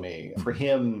Bellamy, for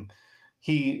him,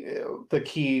 the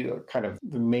key kind of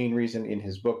the main reason in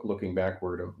his book, looking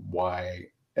backward, of why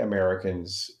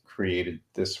Americans created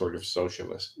this sort of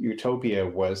socialist utopia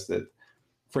was that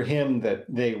for him that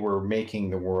they were making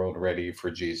the world ready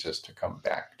for Jesus to come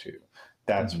back to.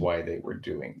 That's why they were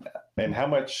doing that. And how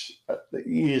much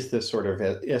is this sort of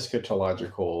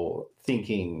eschatological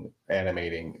thinking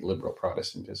animating liberal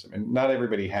Protestantism? And not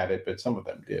everybody had it, but some of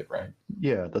them did, right?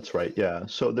 Yeah, that's right. Yeah.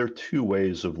 So there are two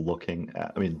ways of looking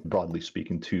at, I mean, broadly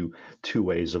speaking, two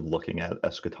ways of looking at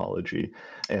eschatology.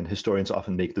 And historians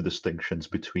often make the distinctions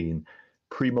between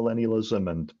premillennialism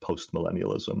and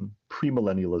postmillennialism.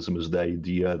 Premillennialism is the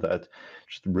idea that,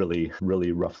 just really,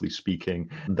 really roughly speaking,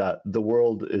 that the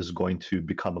world is going to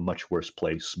become a much worse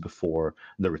place before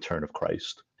the return of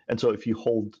Christ. And so if you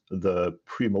hold the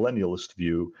premillennialist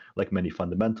view, like many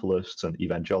fundamentalists and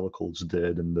evangelicals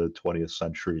did in the 20th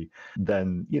century,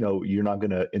 then, you're not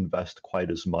going to invest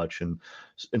quite as much in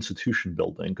institution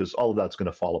building because all of that's going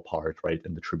to fall apart, right,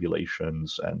 in the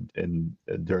tribulations and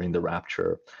during the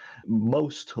rapture.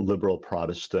 Most liberal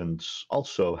Protestants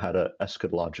also had an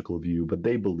eschatological view, but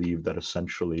they believed that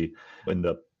essentially in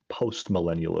the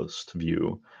post-millennialist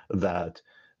view that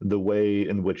the way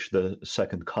in which the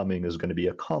second coming is going to be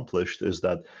accomplished is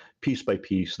that piece by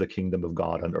piece, the kingdom of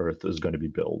God on earth is going to be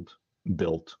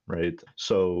built, right?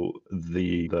 So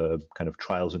the kind of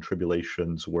trials and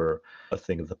tribulations were a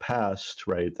thing of the past,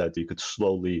 right? That you could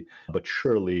slowly but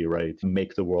surely, right,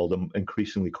 make the world an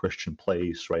increasingly Christian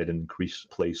place, right? An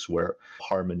increased place where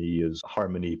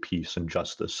harmony, peace, and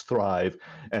justice thrive.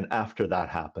 And after that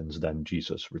happens, then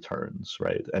Jesus returns,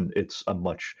 right? And it's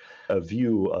a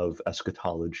view of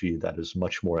eschatology that is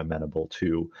much more amenable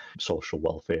to social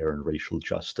welfare and racial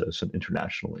justice and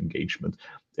international engagement.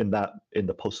 In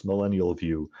the post-millennial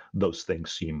view, those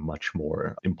things seem much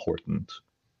more important.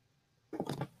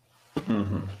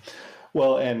 Mm-hmm.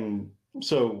 Well, and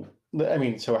so, I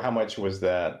mean, so how much was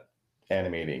that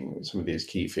animating some of these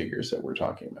key figures that we're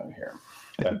talking about here?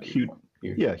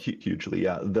 Hugely.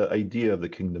 Yeah. The idea of the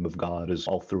kingdom of God is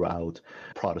all throughout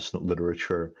Protestant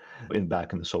literature,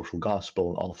 back in the social gospel,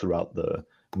 and all throughout the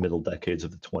middle decades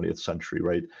of the 20th century,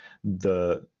 right?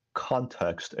 The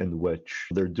context in which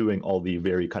they're doing all the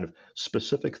very kind of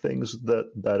specific things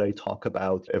that I talk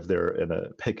about, if they're in a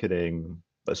picketing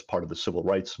as part of the civil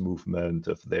rights movement,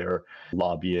 if they're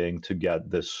lobbying to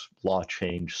get this law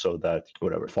changed so that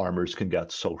farmers can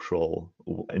get social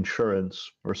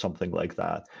insurance or something like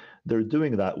that. They're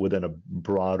doing that within a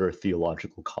broader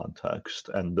theological context.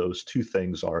 And those two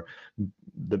things are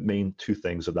the main two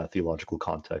things of that theological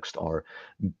context are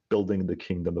building the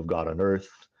kingdom of God on earth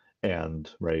and,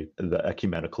 right, the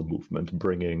ecumenical movement,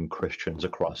 bringing Christians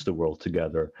across the world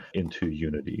together into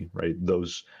unity, right?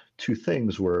 Those two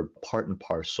things were part and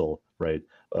parcel, right,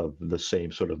 of the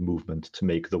same sort of movement to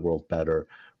make the world better,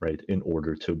 right, in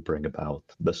order to bring about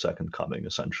the second coming,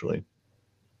 essentially.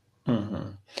 Mm-hmm.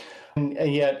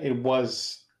 And yet it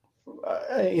was,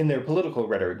 in their political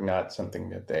rhetoric, not something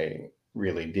that they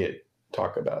really did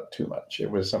talk about too much.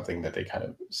 It was something that they kind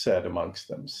of said amongst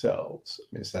themselves.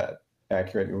 Is that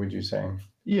accurate, would you say?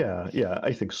 Yeah,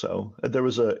 I think so. There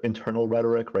was an internal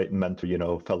rhetoric, right, meant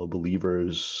to, fellow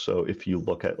believers. So if you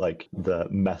look at like the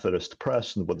Methodist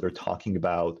press and what they're talking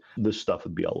about, this stuff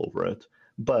would be all over it.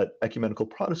 But ecumenical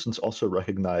Protestants also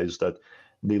recognized that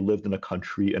they lived in a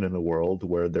country and in a world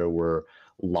where there were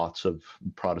lots of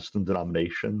Protestant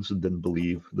denominations that didn't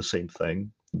believe the same thing.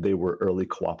 They were early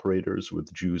cooperators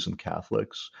with Jews and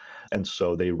Catholics. And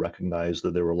so they recognized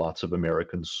that there were lots of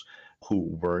Americans who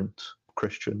weren't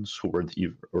Christians, who weren't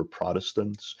or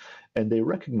Protestants. And they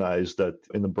recognized that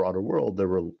in the broader world, there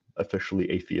were officially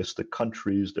atheistic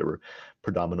countries. There were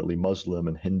predominantly Muslim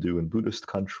and Hindu and Buddhist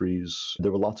countries.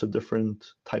 There were lots of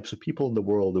different types of people in the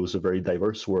world. It was a very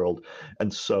diverse world.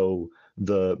 And so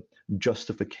the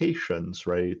justifications,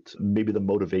 right? Maybe the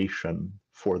motivation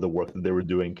for the work that they were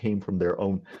doing came from their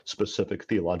own specific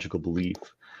theological belief.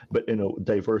 But in a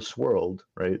diverse world,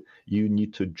 right, you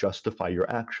need to justify your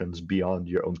actions beyond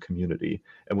your own community.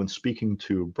 And when speaking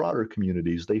to broader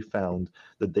communities, they found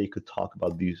that they could talk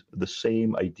about the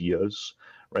same ideas,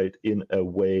 right, in a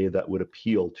way that would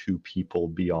appeal to people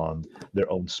beyond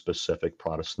their own specific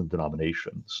Protestant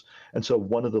denominations. And so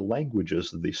one of the languages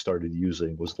that they started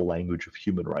using was the language of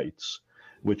human rights,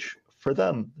 which for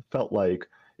them felt like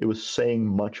it was saying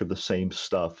much of the same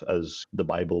stuff as the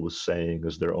Bible was saying,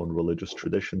 as their own religious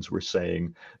traditions were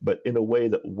saying, but in a way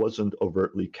that wasn't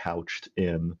overtly couched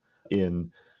in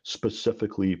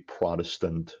specifically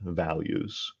Protestant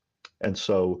values. And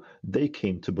so they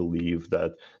came to believe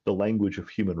that the language of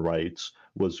human rights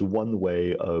was one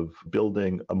way of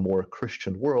building a more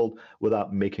Christian world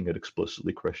without making it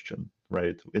explicitly Christian,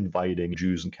 right? Inviting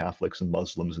Jews and Catholics and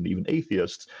Muslims and even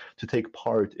atheists to take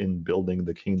part in building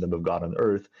the kingdom of God on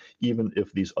earth, even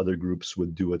if these other groups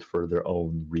would do it for their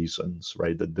own reasons,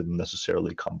 right? That didn't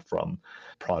necessarily come from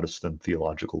Protestant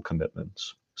theological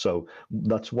commitments. So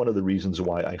that's one of the reasons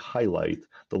why I highlight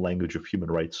the language of human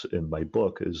rights in my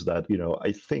book, is that,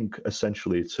 I think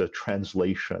essentially it's a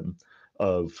translation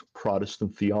of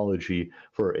Protestant theology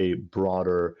for a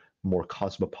broader, more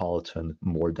cosmopolitan,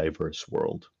 more diverse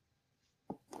world.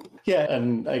 Yeah,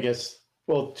 and I guess,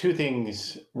 well, two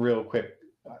things real quick.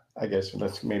 I guess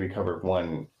let's maybe cover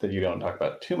one that you don't talk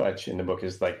about too much in the book,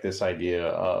 is like this idea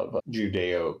of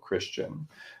Judeo-Christian.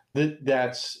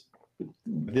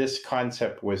 This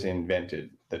concept was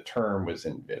invented, the term was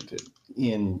invented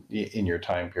in your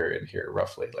time period here,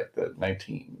 roughly like the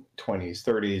 1920s,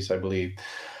 30s, I believe.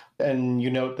 And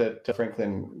you note that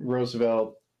Franklin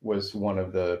Roosevelt was one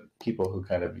of the people who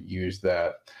kind of used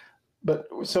that. But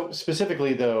so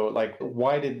specifically, though, like,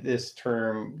 why did this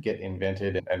term get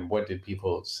invented, and what did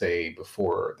people say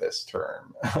before this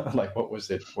term? Like, what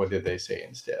was it? What did they say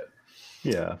instead?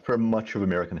 Yeah, for much of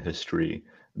American history,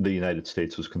 the United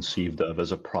States was conceived of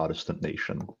as a Protestant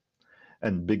nation.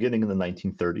 And beginning in the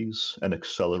 1930s and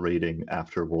accelerating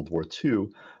after World War II,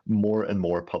 more and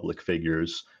more public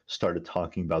figures started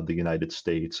talking about the United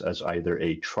States as either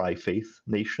a tri-faith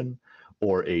nation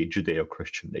or a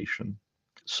Judeo-Christian nation.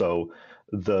 So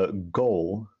the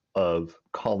goal of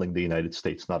calling the United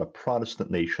States not a Protestant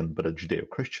nation, but a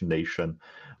Judeo-Christian nation,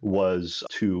 was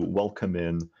to welcome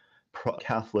in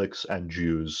Catholics and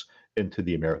Jews into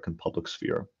the American public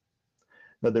sphere.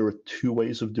 Now, there were two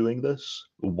ways of doing this.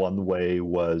 One way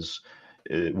was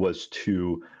it was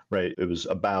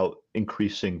about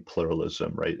increasing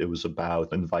pluralism, right? It was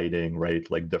about inviting, right,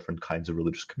 like different kinds of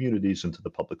religious communities into the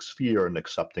public sphere and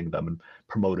accepting them and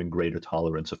promoting greater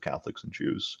tolerance of Catholics and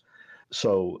Jews.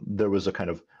 So there was a kind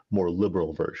of more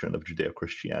liberal version of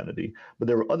Judeo-Christianity. But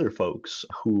there were other folks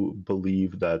who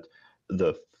believed that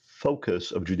the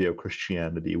focus of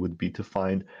Judeo-Christianity would be to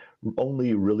find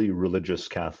only really religious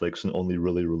Catholics and only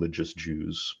really religious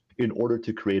Jews in order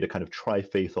to create a kind of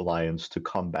tri-faith alliance to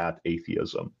combat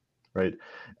atheism, right?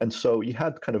 And so you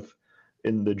had kind of,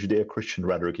 in the Judeo-Christian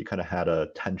rhetoric, you kind of had a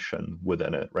tension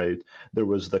within it, right? There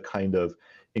was the kind of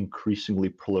increasingly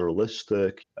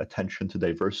pluralistic attention to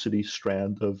diversity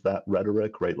strand of that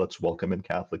rhetoric, right? Let's welcome in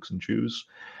Catholics and Jews.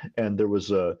 And there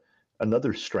was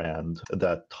another strand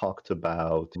that talked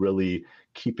about really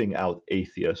keeping out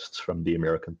atheists from the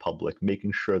American public,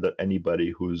 making sure that anybody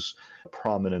who's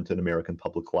prominent in American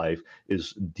public life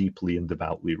is deeply and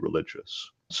devoutly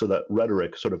religious. So that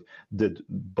rhetoric sort of did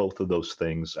both of those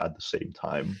things at the same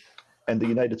time. And the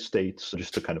United States,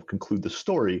 just to kind of conclude the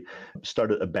story,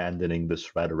 started abandoning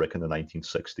this rhetoric in the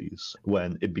 1960s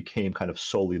when it became kind of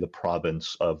solely the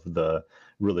province of the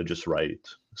religious right.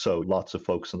 So lots of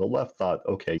folks on the left thought,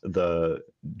 okay, the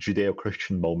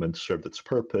Judeo-Christian moment served its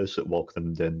purpose. It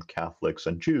welcomed in Catholics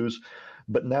and Jews.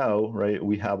 But now, right,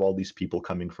 we have all these people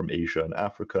coming from Asia and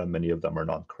Africa. Many of them are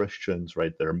non-Christians,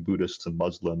 right? They're Buddhists and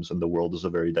Muslims, and the world is a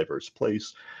very diverse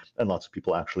place. And lots of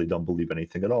people actually don't believe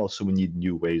anything at all. So we need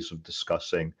new ways of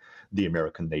discussing the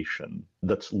American nation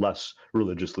that's less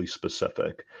religiously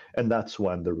specific. And that's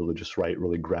when the religious right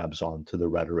really grabs onto the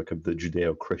rhetoric of the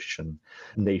Judeo-Christian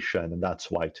nation. And that's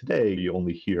why today you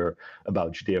only hear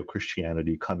about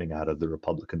Judeo-Christianity coming out of the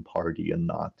Republican Party and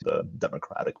not the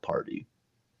Democratic Party.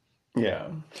 Yeah.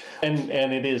 And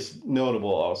it is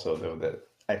notable also, though, that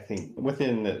I think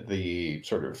within the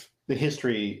sort of the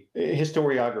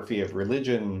historiography of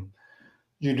religion,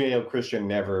 Judeo-Christian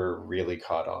never really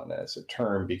caught on as a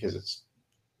term because it's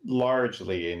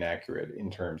largely inaccurate in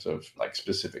terms of like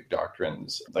specific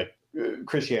doctrines. Like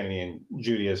Christianity and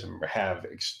Judaism have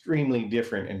extremely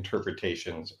different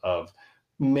interpretations of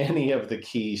many of the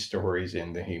key stories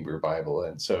in the Hebrew Bible.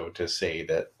 And so to say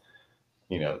that,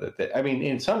 I mean,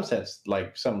 in some sense,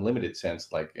 like some limited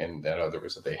sense, like in other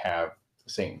words, that they have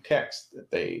the same text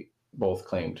that they both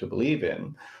claim to believe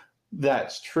in,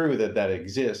 that's true that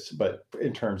exists. But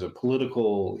in terms of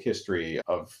political history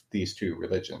of these two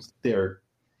religions, they're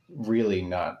really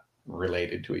not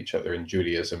related to each other. And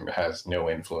Judaism has no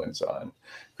influence on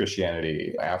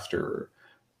Christianity after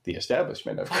the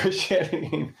establishment of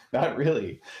Christianity. Not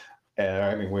really.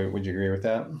 I mean, would you agree with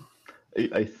that?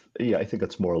 Yeah, I think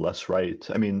that's more or less right.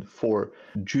 I mean, for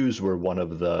Jews were one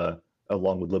of the,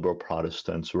 along with liberal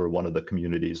Protestants, were one of the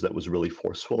communities that was really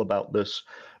forceful about this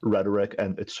rhetoric,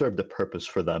 and it served a purpose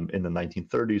for them in the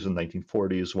 1930s and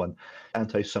 1940s when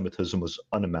anti-Semitism was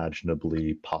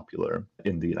unimaginably popular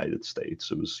in the United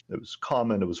States. It was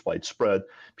common, it was widespread.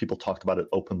 People talked about it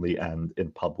openly and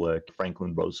in public.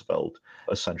 Franklin Roosevelt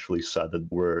essentially said that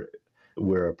we're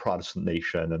a Protestant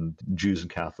nation and Jews and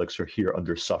Catholics are here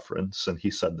under sufferance. And he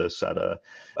said this at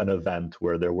an event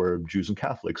where there were Jews and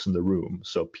Catholics in the room.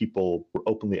 So people were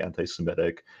openly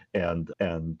anti-Semitic and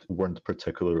weren't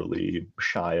particularly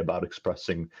shy about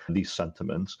expressing these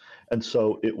sentiments. And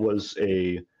so it was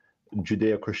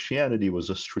Judeo-Christianity was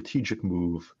a strategic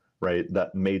move, right,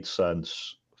 that made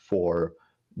sense for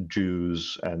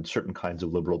Jews and certain kinds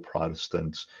of liberal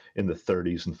Protestants in the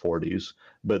 30s and 40s.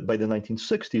 But by the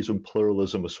 1960s, when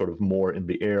pluralism was sort of more in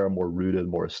the air, more rooted,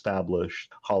 more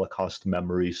established, Holocaust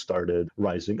memory started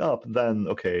rising up, then,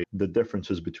 okay, the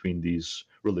differences between these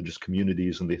religious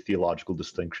communities and the theological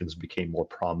distinctions became more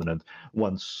prominent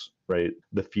once, right,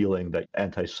 the feeling that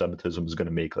anti-Semitism is going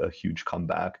to make a huge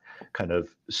comeback kind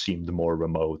of seemed more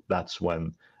remote. That's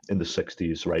when in the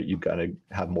 60s, right, you got to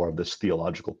have more of this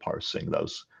theological parsing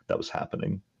that was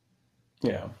happening.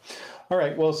 Yeah. All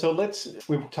right. Well, so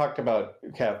we've talked about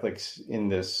Catholics in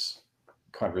this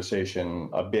conversation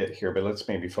a bit here, but let's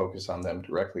maybe focus on them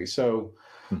directly. So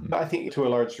I think to a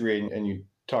large degree, and you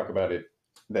talk about it,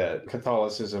 that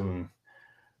Catholicism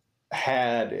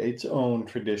had its own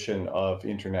tradition of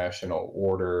international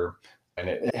order, and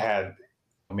it had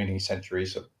many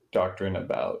centuries of doctrine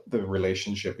about the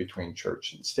relationship between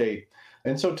church and state.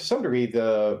 And so to some degree,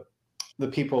 the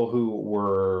people who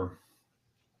were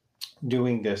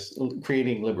doing this,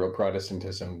 creating liberal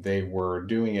Protestantism, they were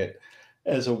doing it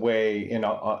as a way,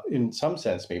 in some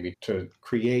sense, maybe to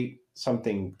create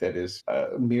something that is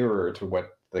a mirror to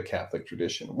what the Catholic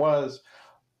tradition was.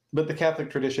 But the Catholic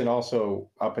tradition also,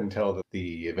 up until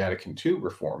the Vatican II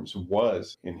reforms,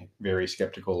 was very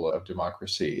skeptical of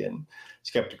democracy and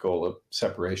skeptical of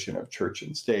separation of church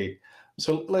and state.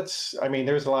 So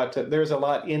there's a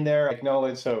lot in there, I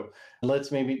acknowledge. So let's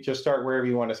maybe just start wherever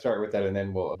you want to start with that, and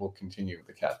then we'll continue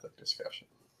the Catholic discussion.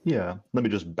 Yeah, let me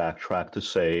just backtrack to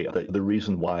say that the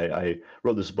reason why I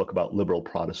wrote this book about liberal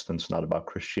Protestants, not about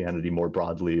Christianity more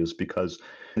broadly, is because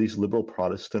these liberal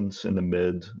Protestants in the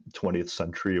mid-20th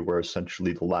century were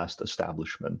essentially the last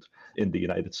establishment in the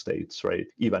United States, right?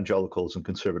 Evangelicals and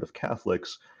conservative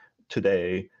Catholics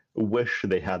today wish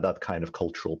they had that kind of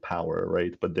cultural power,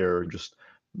 right? But they're just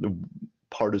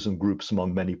partisan groups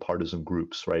among many partisan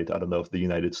groups, right? I don't know if the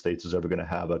United States is ever going to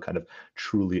have a kind of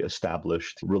truly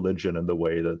established religion in the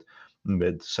way that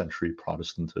mid-century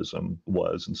Protestantism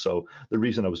was. And so the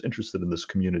reason I was interested in this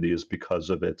community is because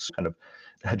of its kind of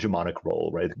hegemonic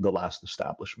role, right? The last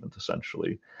establishment,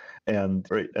 essentially. And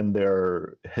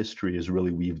their history is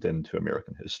really weaved into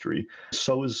American history.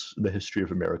 So is the history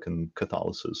of American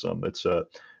Catholicism. It's a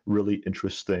really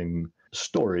interesting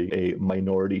story, a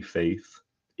minority faith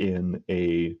in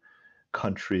a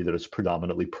country that is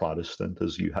predominantly Protestant,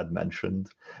 as you had mentioned,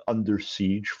 under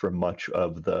siege for much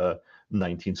of the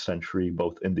 19th century,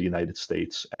 both in the United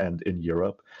States and in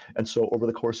Europe. And so over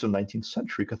the course of the 19th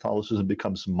century, Catholicism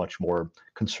becomes much more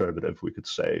conservative, we could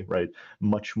say, right?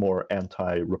 Much more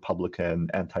anti-Republican,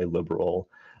 anti-liberal,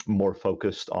 more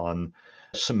focused on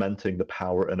cementing the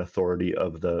power and authority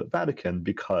of the Vatican,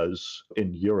 because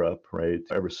in Europe, right,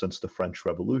 ever since the French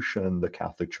Revolution, the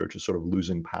Catholic Church is sort of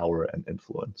losing power and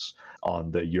influence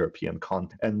on the European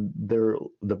continent. And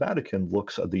the Vatican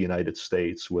looks at the United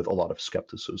States with a lot of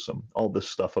skepticism. All this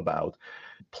stuff about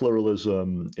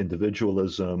pluralism,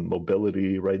 individualism,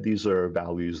 mobility, right? These are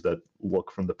values that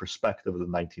look from the perspective of the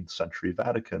 19th century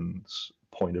Vatican's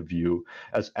point of view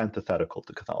as antithetical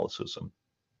to Catholicism.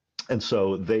 And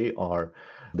so they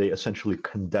essentially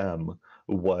condemn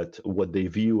what they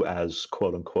view as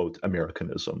quote unquote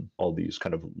Americanism, all these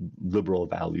kind of liberal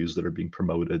values that are being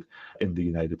promoted in the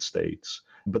United States.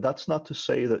 But that's not to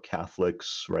say that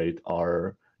Catholics, right,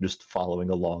 are just following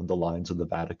along the lines of the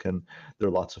Vatican. There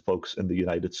are lots of folks in the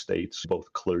United States,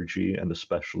 both clergy and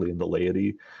especially in the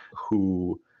laity,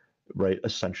 who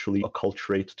essentially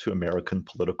acculturate to American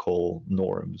political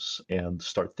norms and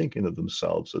start thinking of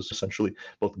themselves as essentially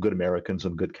both good Americans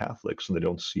and good Catholics, and they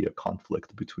don't see a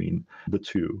conflict between the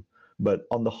two. But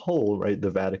on the whole,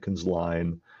 the Vatican's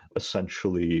line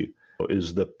essentially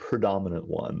is the predominant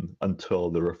one until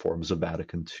the reforms of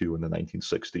Vatican II in the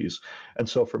 1960s. And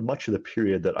so for much of the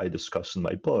period that I discuss in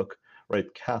my book,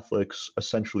 Catholics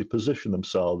essentially position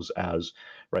themselves as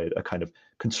a kind of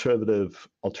conservative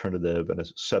alternative and a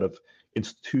set of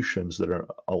institutions that are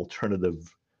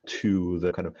alternative to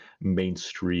the kind of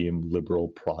mainstream liberal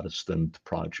Protestant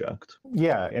project.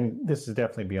 Yeah, and this is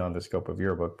definitely beyond the scope of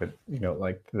your book, but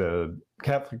like the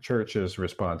Catholic Church's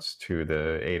response to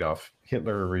the Adolf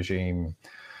Hitler regime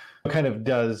kind of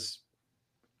does,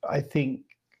 I think,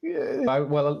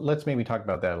 well, let's maybe talk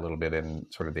about that a little bit in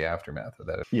sort of the aftermath of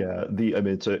that. Yeah,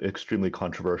 it's an extremely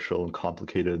controversial and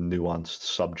complicated and nuanced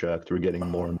subject. We're getting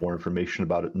more and more information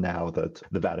about it now that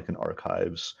the Vatican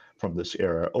archives from this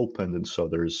era are opened, and so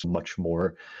there's much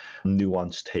more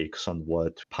nuanced takes on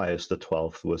what Pius XII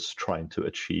was trying to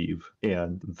achieve.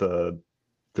 And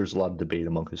there's a lot of debate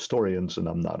among historians, and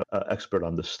I'm not an expert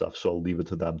on this stuff, so I'll leave it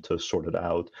to them to sort it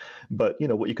out. But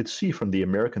what you could see from the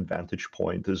American vantage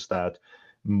point is that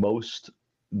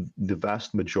the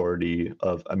vast majority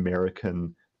of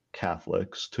American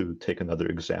Catholics, to take another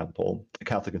example,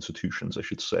 Catholic institutions, I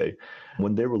should say,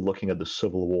 when they were looking at the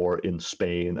Civil War in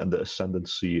Spain and the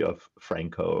ascendancy of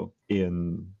Franco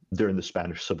during the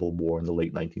Spanish Civil War in the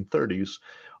late 1930s,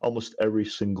 almost every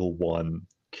single one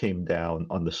came down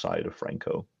on the side of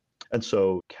Franco. And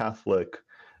so Catholic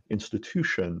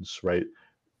institutions,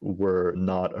 were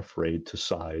not afraid to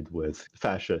side with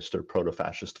fascist or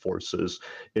proto-fascist forces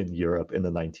in Europe in the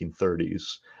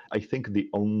 1930s. I think the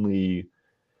only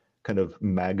kind of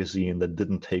magazine that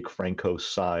didn't take Franco's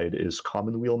side is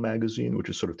Commonweal magazine, which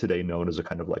is sort of today known as a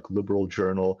kind of like liberal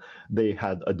journal. They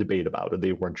had a debate about it.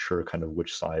 They weren't sure kind of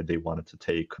which side they wanted to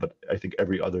take, but I think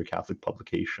every other Catholic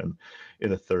publication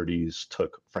in the 30s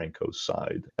took Franco's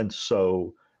side. And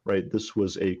so, this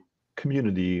was a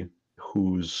community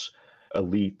whose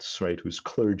elites, whose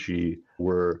clergy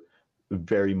were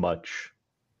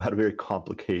had a very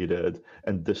complicated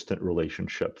and distant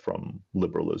relationship from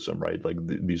liberalism,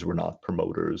 these were not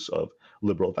promoters of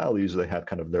liberal values. They had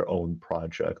kind of their own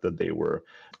project that they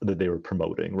were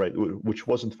promoting, which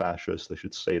wasn't fascist, I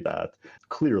should say that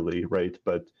clearly,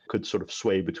 but could sort of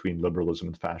sway between liberalism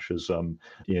and fascism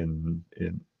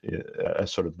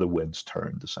as sort of the winds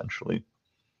turned, essentially.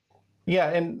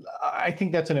 Yeah, and I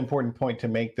think that's an important point to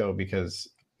make, though, because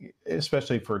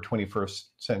especially for 21st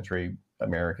century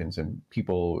Americans and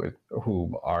people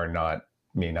who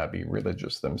may not be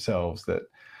religious themselves, that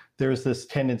there's this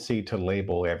tendency to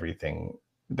label everything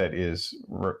that is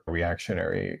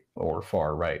reactionary or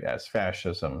far right as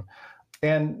fascism.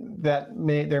 And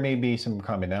there may be some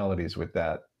commonalities with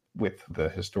that, with the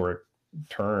historic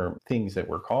term, things that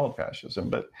were called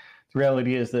fascism. But the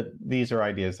reality is that these are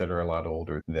ideas that are a lot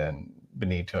older than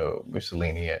Benito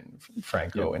Mussolini and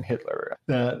Franco and Hitler.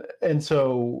 And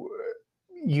so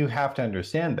you have to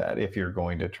understand that if you're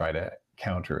going to try to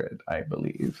counter it, I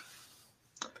believe.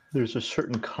 There's a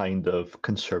certain kind of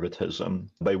conservatism,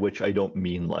 by which I don't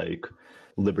mean like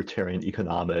libertarian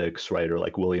economics, or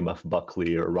like William F.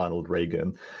 Buckley or Ronald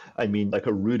Reagan. I mean like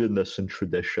a rootedness in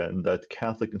tradition that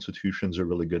Catholic institutions are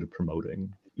really good at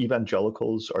promoting.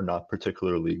 Evangelicals are not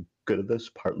particularly good at this,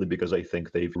 partly because I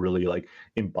think they've really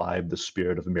imbibed the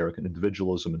spirit of American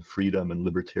individualism and freedom and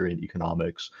libertarian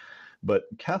economics. But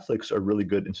Catholics are really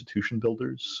good institution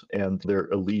builders, and their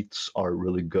elites are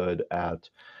really good at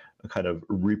kind of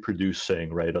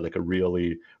reproducing, like a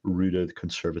really rooted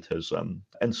conservatism.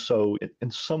 And so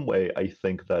in some way, I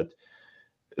think that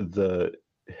the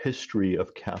history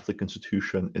of Catholic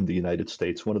institution in the United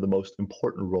States, one of the most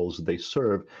important roles that they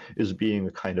serve is being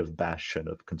a kind of bastion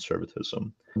of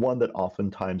conservatism, one that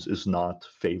oftentimes is not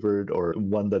favored or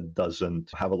one that doesn't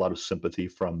have a lot of sympathy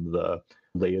from the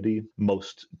laity.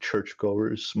 Most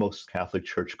Catholic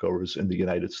churchgoers in the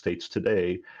United States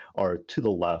today are to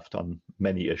the left on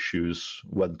many issues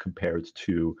when compared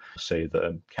to, say,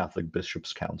 the Catholic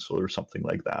Bishops' Council or something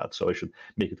like that. So I should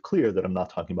make it clear that I'm not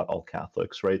talking about all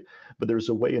Catholics, But there's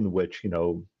a way in which,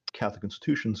 Catholic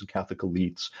institutions and Catholic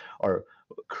elites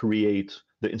create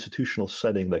the institutional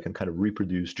setting that can kind of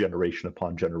reproduce generation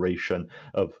upon generation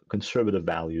of conservative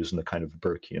values in the kind of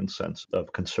Burkean sense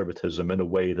of conservatism in a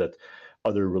way that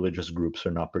other religious groups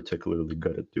are not particularly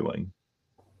good at doing.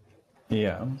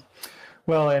 Yeah.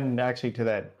 Well, and actually to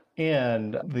that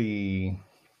end, the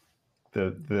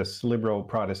this liberal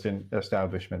Protestant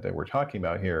establishment that we're talking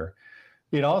about here,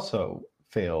 it also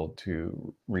failed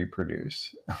to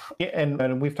reproduce.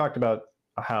 And we've talked about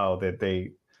how that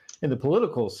they, in the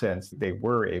political sense, they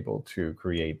were able to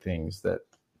create things that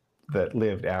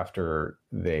lived after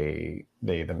they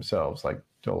themselves, like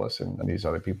Dulles and these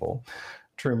other people,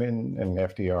 Truman and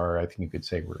FDR, I think you could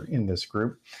say, were in this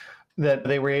group, that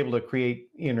they were able to create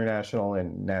international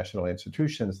and national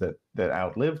institutions that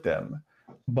outlived them.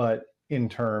 But in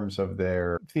terms of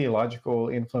their theological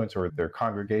influence or their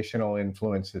congregational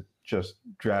influence, it just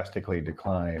drastically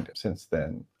declined since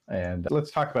then. And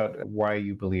let's talk about why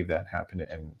you believe that happened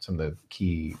and some of the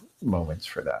key moments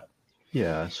for that.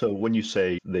 Yeah. So when you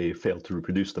say they failed to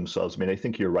reproduce themselves, I mean, I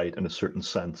think you're right in a certain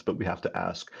sense, but we have to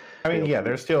ask. I mean, yeah,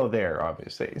 they're still there,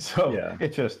 obviously. So Yeah.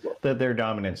 it's just that their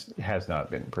dominance has not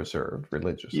been preserved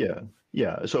religiously. Yeah.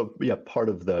 Yeah. So, yeah, part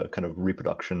of the kind of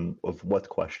reproduction of what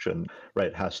question,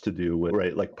 right, has to do with,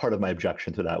 right, like part of my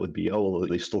objection to that would be, oh, well,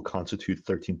 they still constitute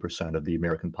 13% of the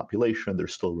American population. They're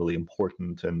still really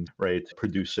important and, right,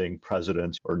 producing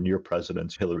presidents or near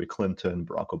presidents, Hillary Clinton,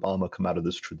 Barack Obama come out of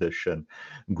this tradition.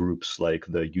 Groups like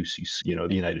the UCC,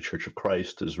 the United Church of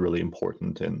Christ is really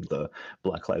important in the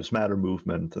Black Lives Matter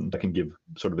movement. And I can give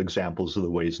sort of examples of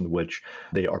the ways in which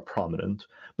they are prominent.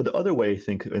 But the other way I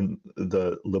think in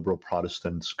the liberal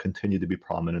Protestants continue to be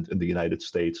prominent in the United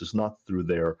States is not through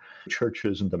their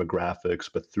churches and demographics,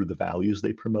 but through the values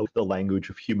they promote. The language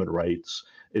of human rights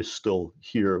is still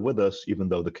here with us, even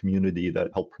though the community that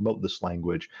helped promote this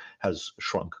language has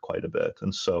shrunk quite a bit.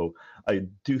 And so I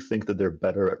do think that they're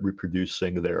better at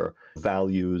reproducing their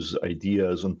values,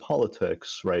 ideas, and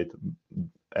politics, right,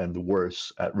 and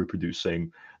worse at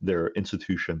reproducing their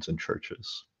institutions and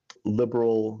churches.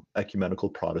 Liberal ecumenical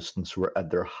Protestants were at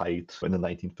their height in the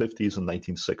 1950s and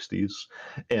 1960s,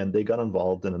 and they got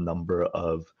involved in a number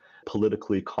of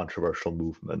politically controversial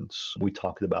movements. We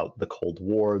talked about the Cold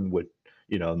War and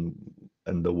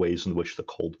and the ways in which the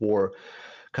Cold War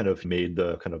kind of made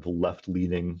the kind of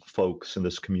left-leaning folks in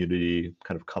this community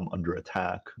kind of come under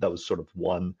attack. That was sort of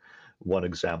one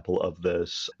example of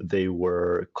this. They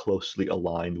were closely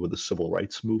aligned with the civil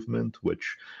rights movement,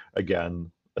 which, again,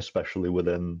 especially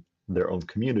within their own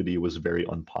community, was very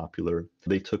unpopular.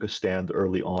 They took a stand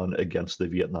early on against the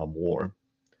Vietnam War,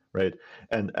 right?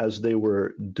 And as they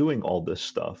were doing all this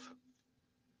stuff,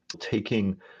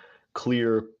 taking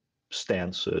clear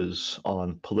stances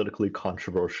on politically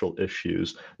controversial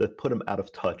issues that put them out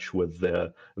of touch with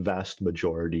the vast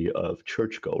majority of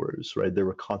churchgoers, right? There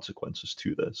were consequences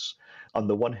to this. On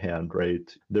the one hand, right,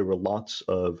 there were lots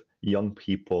of young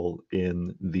people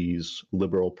in these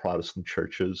liberal Protestant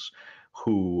churches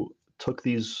who took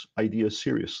these ideas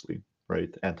seriously,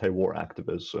 right? Anti-war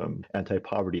activism,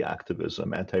 anti-poverty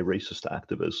activism, anti-racist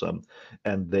activism,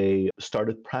 and they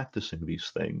started practicing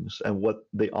these things. And what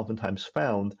they oftentimes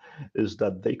found is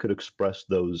that they could express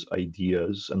those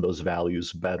ideas and those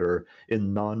values better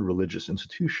in non-religious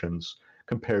institutions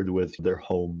compared with their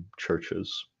home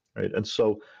churches, right? And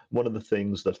so one of the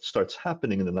things that starts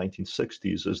happening in the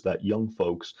 1960s is that young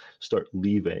folks start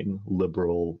leaving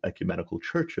liberal ecumenical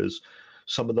churches.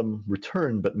 Some of them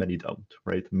return, but many don't,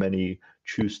 right? Many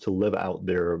choose to live out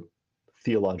their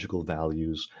theological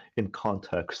values in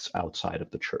contexts outside of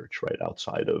the church, right?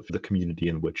 Outside of the community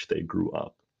in which they grew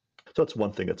up. So that's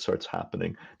one thing that starts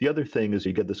happening. The other thing is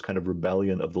you get this kind of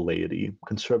rebellion of the laity.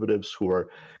 Conservatives who are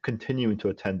continuing to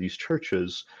attend these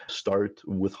churches start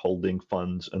withholding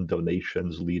funds and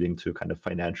donations, leading to kind of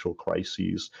financial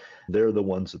crises. They're the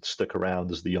ones that stick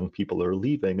around as the young people are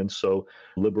leaving. And so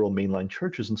liberal mainline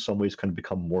churches in some ways kind of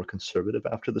become more conservative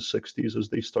after the 60s as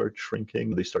they start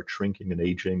shrinking. They start shrinking and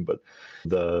aging, but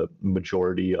the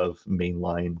majority of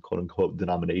mainline, quote unquote,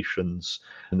 denominations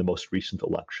in the most recent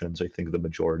elections, I think the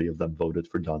majority of them voted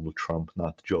for Donald Trump,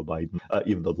 not Joe Biden,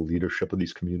 even though the leadership of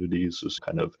these communities is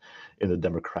kind of in the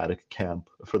Democratic camp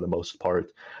for the most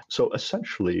part. So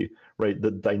essentially, right,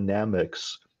 the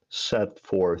dynamics set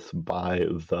forth by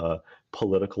the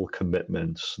political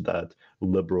commitments that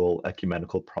liberal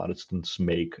ecumenical Protestants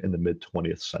make in the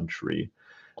mid-20th century,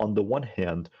 on the one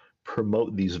hand,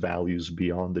 promote these values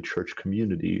beyond the church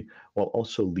community while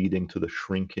also leading to the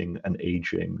shrinking and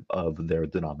aging of their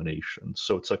denominations.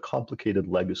 So it's a complicated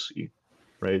legacy,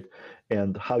 right?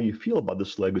 And how you feel about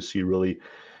this legacy really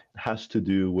has to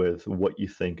do with what you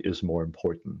think is more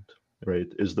important, right?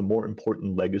 Is the more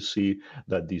important legacy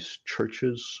that these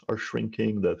churches are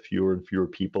shrinking, that fewer and fewer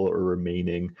people are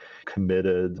remaining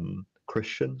committed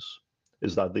Christians?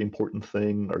 Is that the important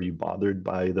thing? Are you bothered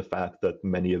by the fact that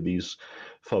many of these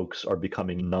folks are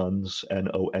becoming nuns,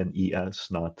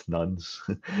 Nones, not nuns,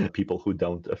 people who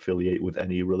don't affiliate with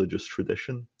any religious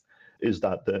tradition? Is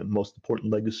that the most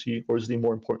important legacy, or is the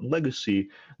more important legacy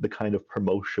the kind of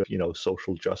promotion,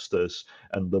 social justice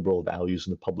and liberal values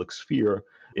in the public sphere,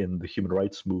 in the human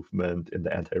rights movement, in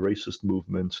the anti-racist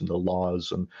movements, in the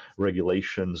laws and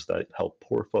regulations that help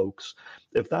poor folks?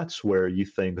 If that's where you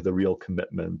think the real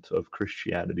commitment of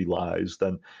Christianity lies,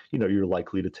 then you're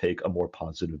likely to take a more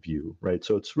positive view, right?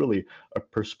 So it's really a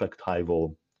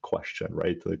perspectival question,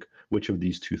 right? Like, which of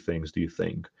these two things do you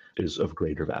think is of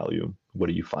greater value? What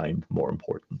do you find more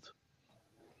important?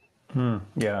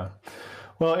 Yeah.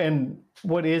 Well, and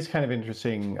what is kind of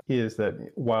interesting is that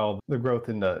while the growth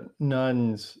in the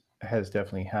nuns has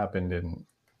definitely happened, and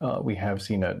we have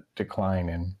seen a decline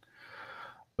in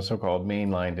so-called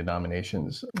mainline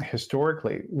denominations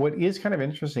historically, what is kind of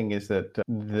interesting is that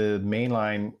the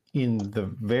mainline in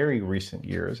the very recent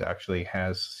years actually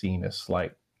has seen a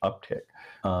slight uptick,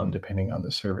 depending on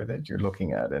the survey that you're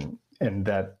looking at. And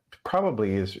that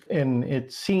probably is, and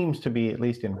it seems to be, at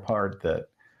least in part, that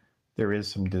there is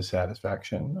some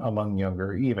dissatisfaction among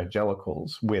younger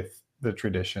evangelicals with the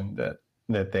tradition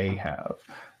that they have.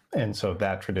 And so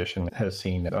that tradition has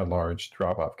seen a large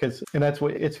drop off. And that's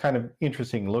what it's kind of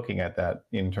interesting looking at that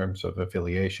in terms of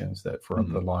affiliations, that for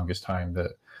the longest time,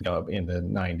 in the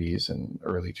 90s and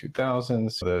early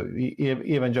 2000s,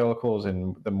 the evangelicals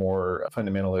and the more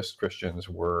fundamentalist Christians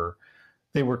were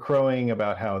crowing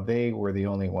about how they were the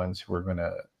only ones who were going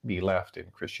to be left in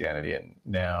Christianity. And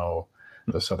now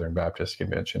the Southern Baptist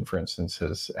Convention, for instance,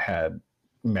 has had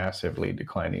massively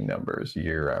declining numbers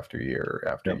year after year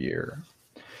after year.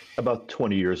 About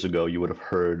 20 years ago, you would have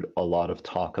heard a lot of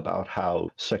talk about how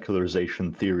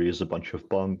secularization theory is a bunch of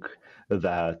bunk,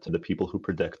 that the people who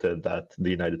predicted that the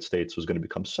United States was going to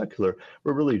become secular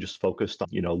were really just focused on,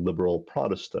 liberal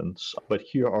Protestants. But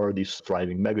here are these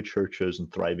thriving megachurches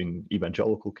and thriving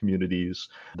evangelical communities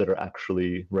that are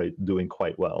actually, doing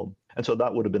quite well. And so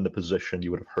that would have been the position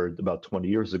you would have heard about 20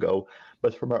 years ago.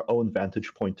 But from our own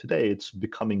vantage point today, it's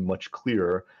becoming much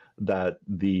clearer that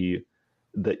the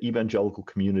evangelical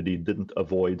community didn't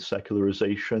avoid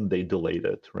secularization, they delayed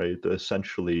it, right?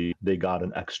 Essentially, they got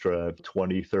an extra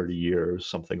 20, 30 years,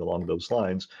 something along those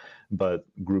lines. But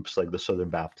groups like the Southern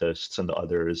Baptists and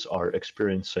others are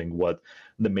experiencing what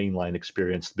the mainline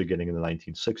experienced beginning in the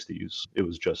 1960s. It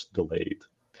was just delayed.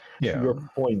 Yeah. To your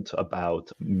point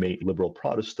about liberal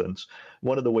Protestants,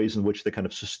 one of the ways in which they kind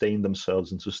of sustained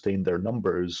themselves and sustained their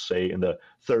numbers, say in the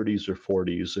 30s or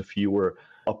 40s, if you were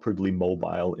upwardly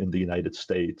mobile in the United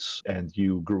States and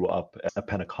you grew up a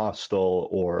Pentecostal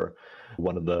or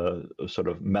one of the sort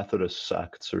of Methodist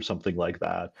sects or something like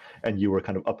that, and you were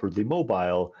kind of upwardly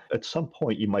mobile, at some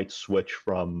point you might switch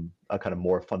from a kind of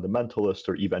more fundamentalist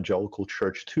or evangelical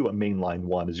church to a mainline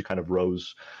one as you kind of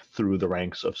rose through the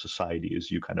ranks of society,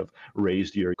 as you kind of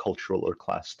raised your cultural or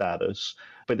class status.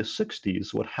 By the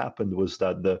 60s, what happened was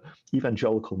that the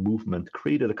evangelical movement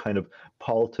created a kind of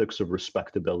politics of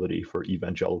respectability for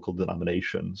evangelical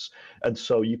denominations. And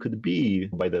so you could be,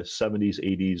 by the 70s,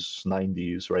 80s,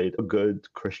 90s, right, a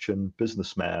good Christian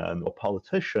businessman or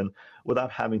politician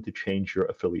without having to change your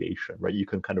affiliation, right? You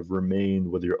can kind of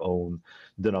remain with your own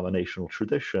denominational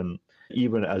tradition,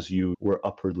 even as you were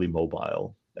upwardly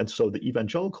mobile. And so the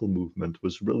evangelical movement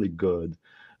was really good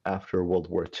after World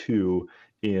War II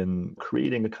in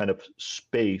creating a kind of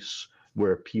space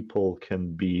where people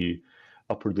can be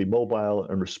upwardly mobile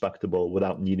and respectable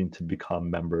without needing to become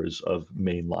members of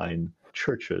mainline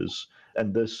churches.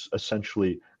 And this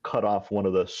essentially cut off one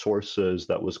of the sources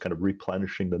that was kind of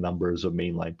replenishing the numbers of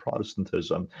mainline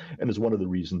Protestantism, and is one of the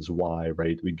reasons why,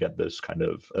 right, we get this kind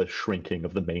of shrinking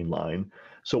of the mainline.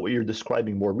 So what you're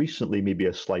describing more recently, maybe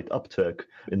a slight uptick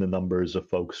in the numbers of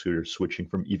folks who are switching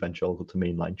from evangelical to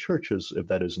mainline churches, if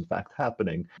that is in fact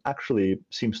happening, actually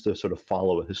seems to sort of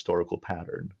follow a historical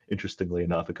pattern. Interestingly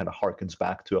enough, it kind of harkens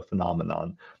back to a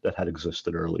phenomenon that had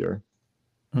existed earlier.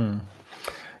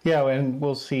 Yeah, and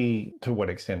we'll see to what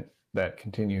extent that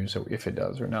continues, or if it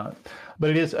does or not. But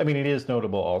it is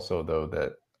notable also, though,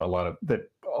 that a lot of that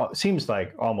seems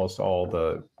like almost all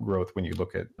the growth, when you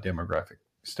look at demographic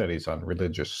studies on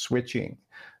religious switching,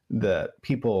 that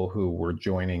people who were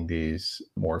joining these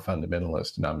more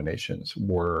fundamentalist denominations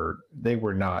were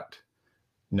not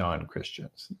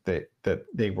non-Christians.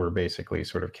 They were basically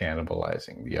sort of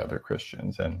cannibalizing the other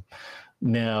Christians. And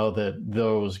now that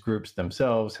those groups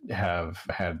themselves have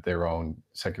had their own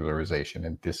secularization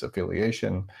and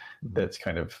disaffiliation that's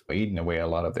kind of eaten away a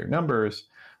lot of their numbers,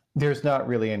 there's not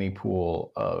really any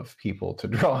pool of people to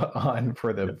draw on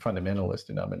for the fundamentalist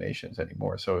denominations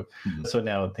anymore. So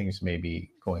now things may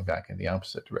be going back in the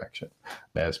opposite direction,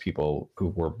 as people who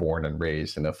were born and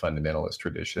raised in a fundamentalist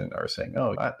tradition are saying,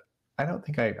 oh, I don't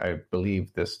think I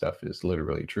believe this stuff is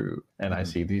literally true. And I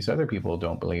see these other people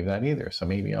don't believe that either. So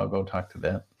maybe I'll go talk to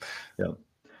them. Yeah.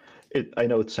 I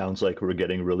know it sounds like we're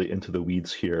getting really into the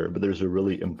weeds here, but there's a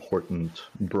really important,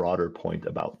 broader point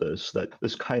about this, that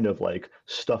this kind of like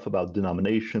stuff about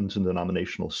denominations and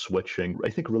denominational switching, I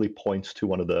think really points to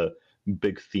one of the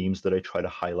big themes that I try to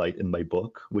highlight in my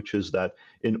book, which is that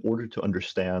in order to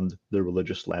understand the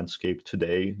religious landscape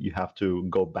today, you have to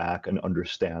go back and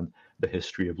understand the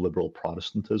history of liberal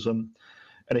Protestantism.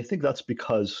 And I think that's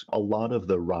because a lot of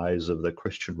the rise of the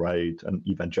Christian right and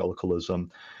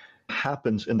evangelicalism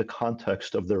happens in the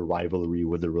context of their rivalry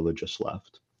with the religious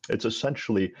left. It's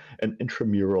essentially an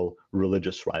intramural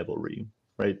religious rivalry,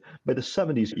 right? By the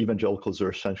 70s, evangelicals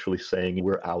are essentially saying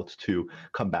we're out to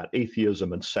combat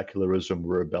atheism and secularism,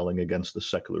 we're rebelling against the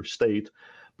secular state.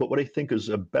 But what I think is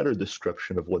a better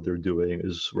description of what they're doing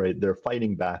is, right, they're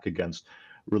fighting back against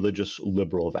religious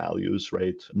liberal values,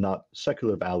 right? Not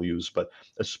secular values, but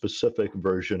a specific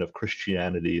version of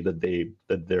Christianity that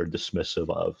they're dismissive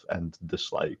of and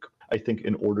dislike. I think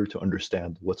in order to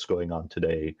understand what's going on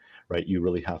today, right, you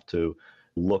really have to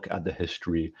look at the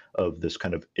history of this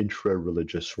kind of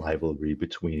intra-religious rivalry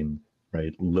between,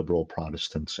 right, liberal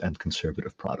Protestants and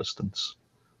conservative Protestants.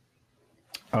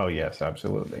 Oh, yes,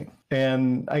 absolutely.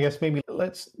 And I guess maybe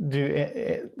let's do,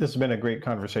 this has been a great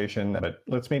conversation, but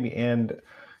let's maybe end.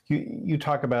 You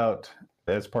talk about,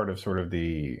 as part of sort of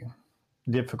the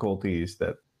difficulties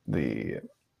that the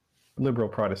liberal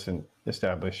Protestant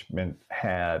establishment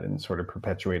had in sort of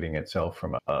perpetuating itself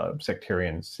from a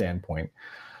sectarian standpoint.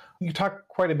 You talk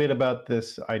quite a bit about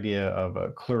this idea of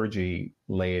a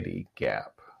clergy-laity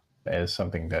gap as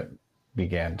something that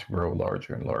began to grow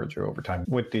larger and larger over time.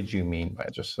 What did you mean by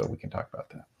it, just so we can talk about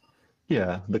that?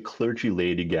 Yeah, the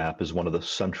clergy-laity gap is one of the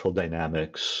central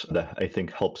dynamics that I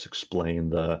think helps explain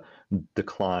the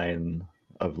decline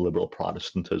of liberal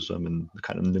Protestantism in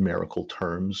kind of numerical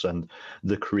terms and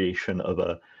the creation of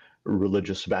a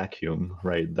religious vacuum,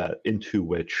 right, that into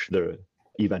which the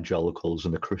evangelicals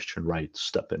and the Christian right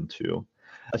step into.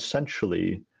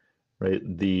 Essentially, right,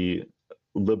 the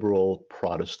liberal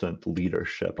Protestant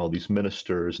leadership, all these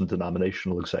ministers and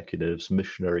denominational executives,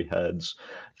 missionary heads,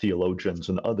 theologians,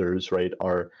 and others, right,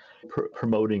 are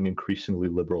promoting increasingly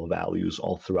liberal values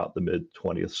all throughout the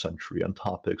mid-20th century on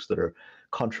topics that are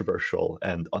controversial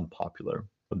and unpopular,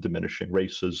 diminishing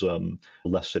racism,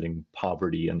 lessening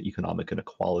poverty and economic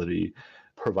inequality,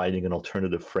 providing an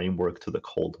alternative framework to the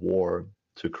Cold War,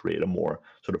 to create a more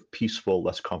sort of peaceful,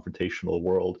 less confrontational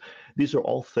world. These are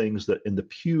all things that in the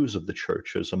pews of the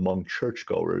churches, among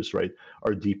churchgoers, right,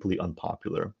 are deeply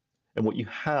unpopular. And what you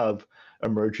have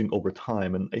emerging over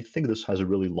time, and I think this has a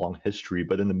really long history,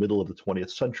 but in the middle of the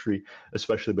 20th century,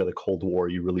 especially by the Cold War,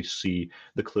 you really see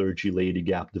the clergy-laity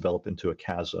gap develop into a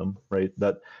chasm, right?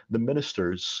 That the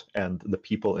ministers and the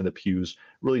people in the pews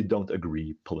really don't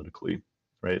agree politically,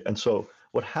 right? And so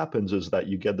what happens is that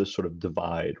you get this sort of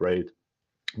divide, right,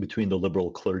 between the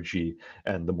liberal clergy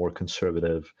and the more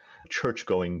conservative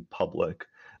church-going public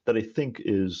that I think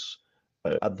is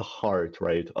at the heart,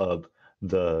 right, of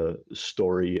the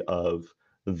story of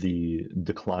the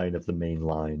decline of the main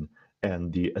line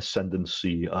and the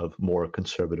ascendancy of more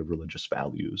conservative religious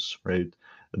values, right?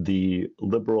 The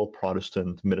liberal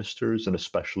Protestant ministers, and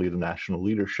especially the national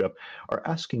leadership, are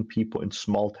asking people in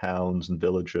small towns and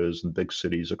villages and big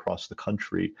cities across the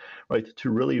country, right,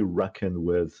 to really reckon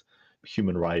with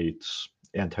human rights,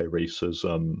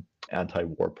 anti-racism,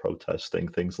 anti-war protesting,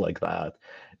 things like that.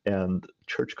 And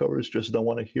churchgoers just don't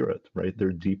want to hear it, right?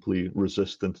 They're deeply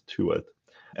resistant to it.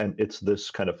 And it's this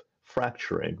kind of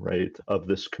fracturing, right, of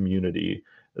this community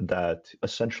that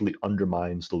essentially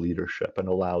undermines the leadership and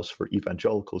allows for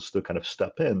evangelicals to kind of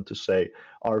step in to say,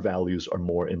 our values are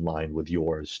more in line with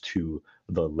yours to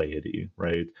the laity,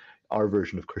 right? Our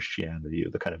version of Christianity,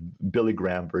 the kind of Billy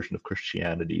Graham version of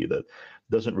Christianity that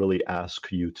doesn't really ask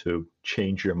you to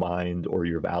change your mind or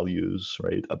your values,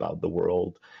 right, about the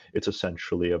world. It's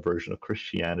essentially a version of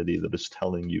Christianity that is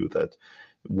telling you that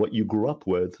what you grew up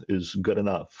with is good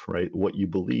enough, right? What you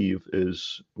believe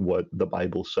is what the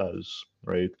Bible says,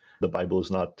 right? The Bible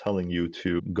is not telling you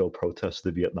to go protest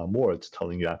the Vietnam War. It's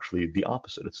telling you actually the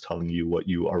opposite. It's telling you what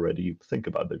you already think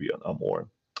about the Vietnam War,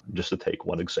 just to take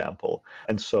one example.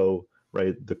 And so,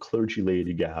 right, the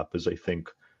clergy-laity gap is, I think,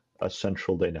 a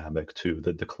central dynamic to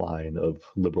the decline of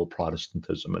liberal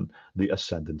Protestantism and the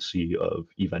ascendancy of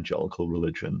evangelical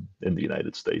religion in the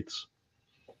United States.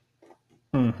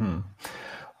 Mm-hmm.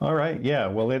 All right. Yeah.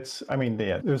 Well, there's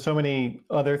so many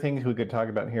other things we could talk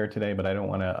about here today, but I don't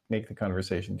want to make the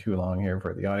conversation too long here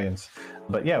for the audience.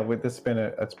 But yeah, it's been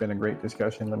a great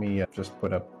discussion. Let me just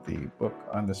put up the book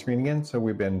on the screen again. So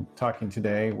we've been talking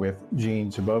today with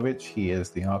Gene Zubovich. He is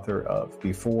the author of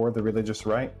Before the Religious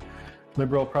Right,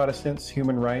 Liberal Protestants,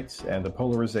 Human Rights, and the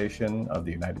Polarization of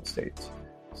the United States.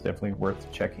 It's definitely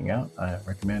worth checking out. I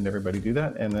recommend everybody do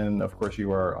that. And then, of course,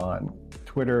 you are on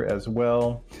Twitter as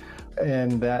well.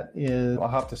 And that is, I'll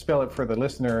have to spell it for the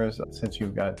listeners since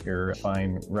you've got your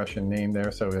fine Russian name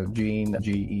there. So Gene,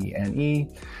 Gene,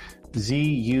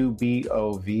 Zubovich.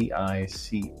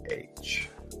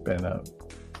 Been a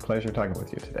pleasure talking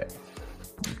with you today.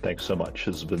 Thanks so much.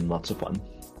 It's been lots of fun.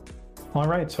 All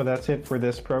right, so that's it for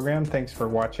this program. Thanks for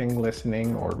watching,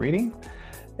 listening, or reading.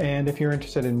 And if you're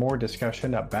interested in more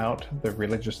discussion about the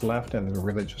religious left and the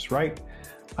religious right,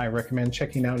 I recommend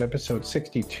checking out episode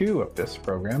 62 of this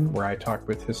program, where I talked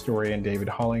with historian David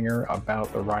Hollinger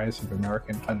about the rise of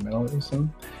American fundamentalism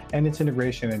and its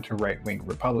integration into right-wing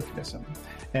republicanism.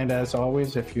 And as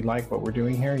always, if you like what we're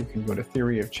doing here, you can go to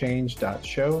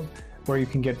theoryofchange.show, where you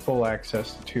can get full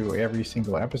access to every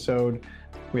single episode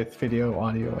with video,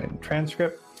 audio, and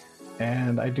transcript.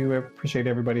 And I do appreciate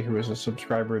everybody who is a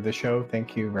subscriber of the show.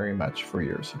 Thank you very much for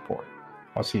your support.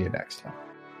 I'll see you next time.